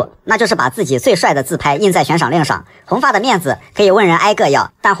么程度，那就是把自己最帅的自拍印在悬赏令上。红发的面子可以问人挨个要，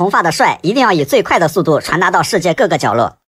但红发的帅一定要以最快的速度传达到世界各个角落。